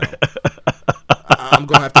going. You know. I'm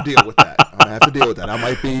gonna have to deal with that. I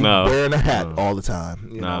might be wearing a hat all the time.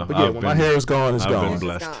 You know? But yeah, when my hair is gone, it's gone.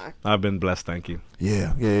 I've been blessed. Thank you.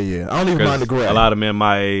 Yeah. I don't even mind the gray. A lot of men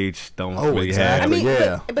my age don't really have. I mean,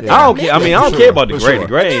 but I don't care. I don't care about the gray. The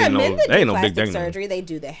gray ain't no big thing. Surgery. They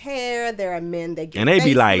do the hair. There are men that get and they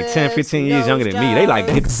be like 10, 15 years younger than me. They like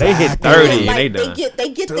they hit 30 and they done. They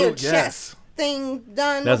get their chest thing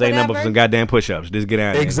done. That's their number for some goddamn push-ups. Just get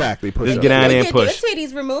down there. Exactly. Just get down there and push. Their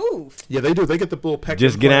titties removed. Yeah, they do. They get the little pecs.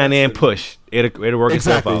 Just get down there and push. It'll work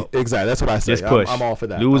itself out. Exactly. That's what I say. Just push. I'm all for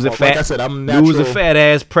that. Lose a fat. Like I said, I'm natural. Lose a fat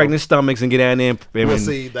ass pregnant stomachs and get down there and that's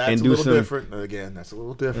do a some. little different. Again, that's a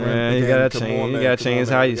little different. Yeah, you gotta change. You gotta change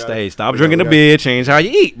how you stay. Stop drinking the beer. Change how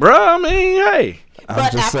you eat, bro. I mean, hey.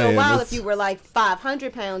 But after a while, if you were like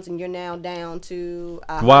 500 pounds and you're now down to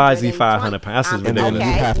why is he 500 pounds? That's ridiculous.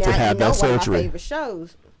 You have to have that surgery. One of my favorite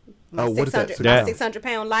shows. My 600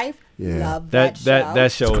 pound life. Yeah. Love that show. That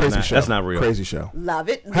show is not. That's not real. Crazy show. Love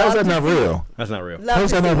it. How's that not real? That's not real.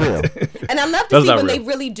 How's that not real? And I love to see when they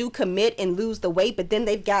really do commit and lose the weight, but then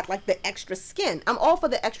they've got like the extra skin. I'm all for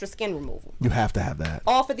the extra skin removal. You have to have that.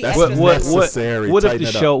 All for the extra skin. What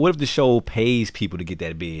if the show pays people to get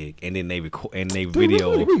that big and then they record and they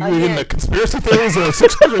video? You in the conspiracy theories of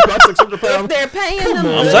 600 pounds? If they're paying them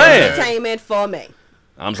I'm good saying. entertainment for me.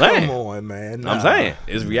 I'm saying. Come on, man. Nah. I'm saying.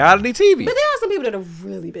 It's reality TV. But there are some people that are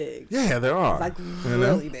really big. Yeah, there are. Like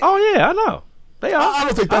really big. Oh, yeah, I know. They are. I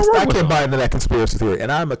don't think I can't buy into that conspiracy theory.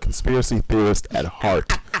 And I'm a conspiracy theorist at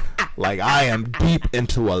heart. Like, I am deep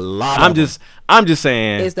into a lot of I'm just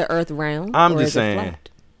saying. Is the earth round? I'm just saying. Flat?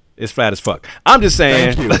 It's flat as fuck. I'm just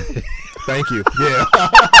saying. Thank you. Thank you. Yeah.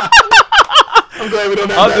 I'm glad we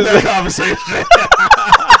don't have that conversation.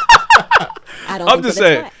 I'm just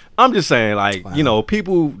saying. I'm just saying, like, you know,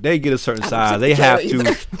 people, they get a certain size. They have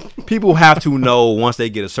to, people have to know once they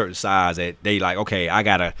get a certain size that they like, okay,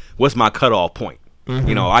 what's my cutoff point? Mm-hmm.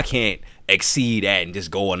 You know, I can't exceed that and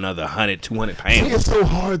just go another 100, 200 pounds. See, it's so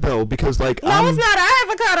hard, though, because, like, no, it's not. I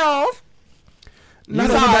have a cutoff.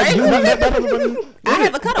 I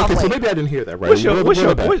have a cutoff weight. So maybe I didn't hear that right.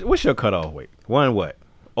 What's your cutoff weight? One what?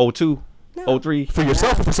 02? No. 03? For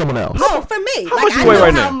yourself or for someone else? No, for me. How much you weigh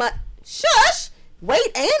right now? Shush.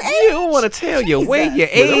 Weight and age. You don't want to tell your weight, your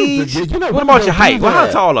age. What about your height? Well, how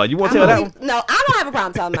tall are you? You want to tell that? No, I don't have a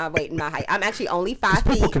problem telling my weight and my height. I'm actually only 5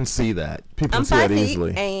 feet. People can see that. People can see that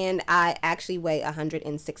easily. I'm 5 feet, and I actually weigh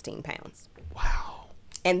 116 pounds. Wow.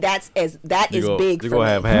 And that is big for me. You're going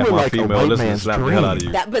to have half my female listeners slap the hell out of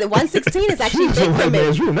you. But 116 is actually big for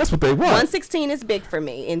me. That's what they want. 116 is big for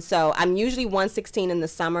me. And so I'm usually 116 in the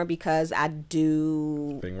summer because I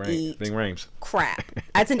do eat crap.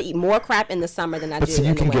 I tend to eat more crap in the summer than I do in the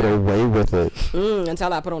winter. But you can get away with it.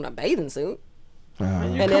 Until I put on a bathing suit.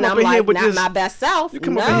 And then I'm like, not my best self. You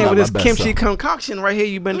come up in here with this kimchi concoction right here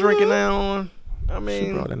you've been drinking now. I mean,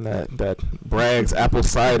 she brought in that Bragg's apple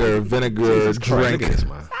cider vinegar drink.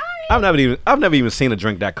 I've never even seen a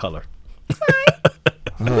drink that color.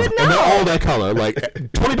 And they're all that color, like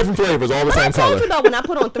 20 different flavors, all the same color. I told you though, when I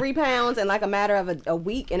put on 3 pounds in like a matter of a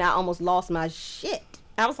week, and I almost lost my shit.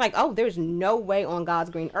 I was like, oh, there's no way on God's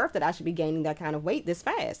green earth that I should be gaining that kind of weight this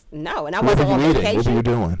fast. No, and I wasn't on vacation. What were you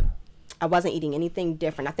doing? I wasn't eating anything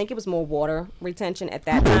different. I think it was more water retention at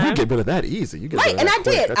that time. You get rid of that easy. You get right, rid of that and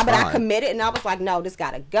I did. That's but fine. I committed, and I was like, no, this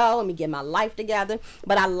gotta go. Let me get my life together.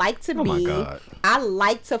 But I like to I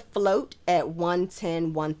like to float at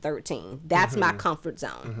 110, 113. That's my comfort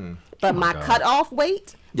zone. Mm-hmm. But my cutoff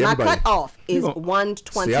weight, my cutoff is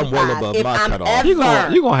 125. See, I'm well above if my I'm cutoff.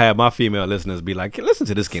 You're gonna have my female listeners be like, listen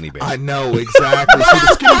to this skinny bitch. I know, exactly. But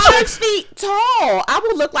I'm 5 feet tall. I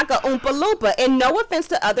will look like a Oompa Loompa. And no offense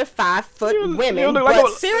to other 5 foot women, but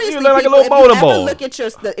seriously, you look like people, a little bowling ball.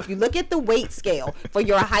 If you look at the weight scale for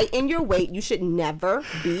your height and your weight, you should never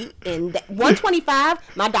be in that.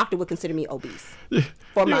 125, my doctor would consider me obese.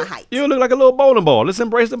 For my height. You look like a little bowling ball. Let's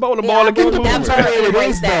embrace the bowling ball and give it never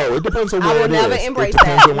embrace that. It depends on where I will never embrace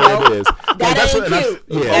that. That ain't cute.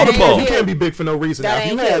 Yeah, you can't be big for no reason. My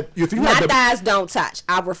thighs don't touch.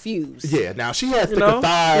 I refuse. Yeah, now she has thicker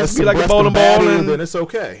thighs. Be like a bowling ball, and then it's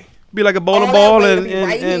okay. Be like a bowling ball, and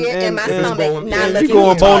my stomach. You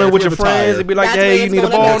going bowling with your friends and be like, hey, you need a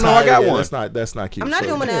ball? No, I got one. That's not cute. I'm not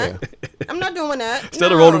doing that. I'm not doing that.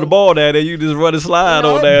 Instead of rolling the ball down there, you just run and slide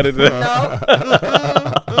on that.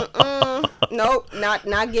 Nope,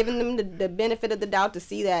 not giving them the benefit of the doubt to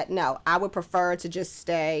see that. No, I would prefer to just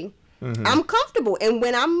stay. Mm-hmm. I'm comfortable, and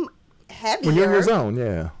when I'm heavier, when you're in your zone,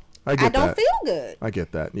 yeah, I don't feel good. I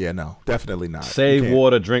get that. Yeah, no, definitely not. Save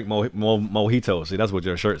water, drink mojitos. See, that's what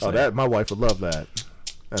your shirt says. Oh, that my wife would love that.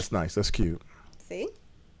 That's nice. That's cute. See,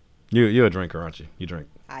 you're a drinker, aren't you? You drink.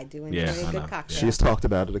 I do enjoy Yeah, a I good know. cocktail. She's talked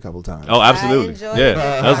about it a couple times. Oh, absolutely. enjoy Yeah, it.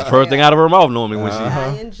 that's the first thing out of her mouth normally when she.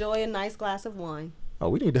 I enjoy a nice glass of wine. Oh,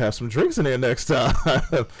 we need to have some drinks in there next time.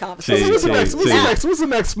 Conversation. What's the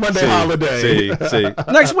next Monday holiday? See.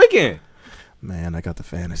 Next weekend. Man, I got the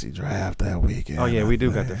fantasy draft that weekend. Oh yeah, we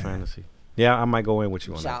do got the fantasy. Yeah, I might go in with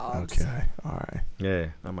you on that. Jobs. Okay, all right. Yeah,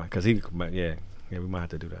 I might, cause we might have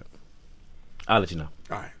to do that. I'll let you know.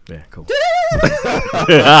 All right. Yeah, cool.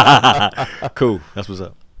 Cool. That's what's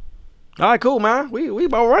up. All right, cool, man. We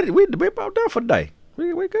about ready. We about done for the day.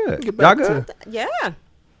 We good. Get Y'all back good? Yeah.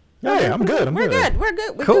 Hey, I'm good. We're good. We're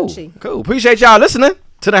good. We're Cool. Gucci. Cool. Appreciate y'all listening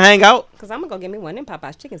to the Hangout. Because I'm going to go get me one of them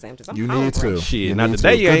Popeye's chicken sandwiches. I'm You hungry. need to. Shit, You not need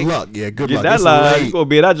today. to. You Good ain't. luck. Yeah, good Get luck. that It's live. late. You gonna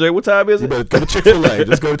be at that joint? What time is You it? better go to Chick-fil-A.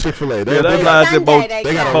 Just go to Chick-fil-A. Yeah, They, that they, live at Sunday, both. they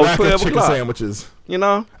they got a About rack 12 of chicken o'clock. sandwiches. You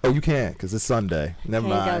know. Oh, you can't because it's Sunday. Never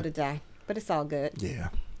Can't go mind. today. But it's all good. Yeah.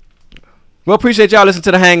 Well, appreciate y'all listening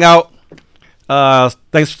to the Hangout.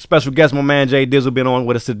 Thanks to special guest, my man Jay Dizzle, been on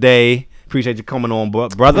with us today. Appreciate you coming on,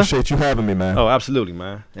 brother. Appreciate you having me, man. Oh, absolutely,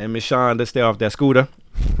 man. And Miss Shonda, stay off that scooter.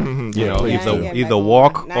 You know, Yeah, I ain't getting either back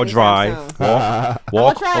walk on. Not or anytime drive. soon. Walk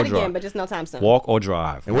I'll try or it again, drive. but just no time soon. Walk or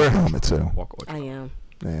drive. And wear a helmet too. Walk or drive. I am.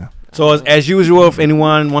 Yeah. So as usual, if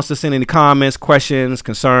anyone wants to send any comments, questions,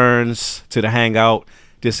 concerns to the Hangout,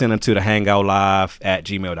 just send them to the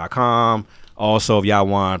hangoutlive@gmail.com. Also, if y'all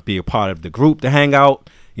want to be a part of the group, the Hangout,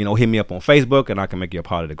 hit me up on Facebook and I can make you a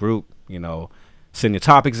part of the group. Send your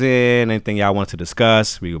topics in, anything y'all want to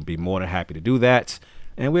discuss. We would be more than happy to do that.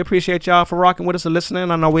 And we appreciate y'all for rocking with us and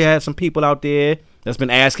listening. I know we had some people out there that's been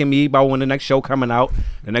asking me about when the next show coming out.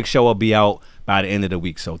 The next show will be out by the end of the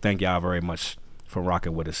week. So thank y'all very much for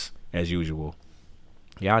rocking with us as usual.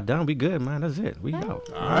 Y'all done. We good, man. That's it. We out.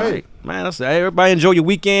 All right, man. That's it. Everybody enjoy your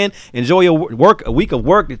weekend. Enjoy your work. A week of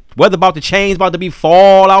work. The weather about to change. About to be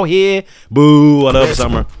fall out here. Boo. I love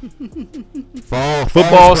summer. Fall,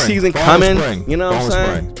 Football spring. season Fall, coming. spring. You know what I'm Fall,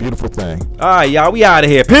 saying? spring. Beautiful thing. All right, y'all. We out of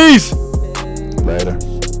here. Peace. Later.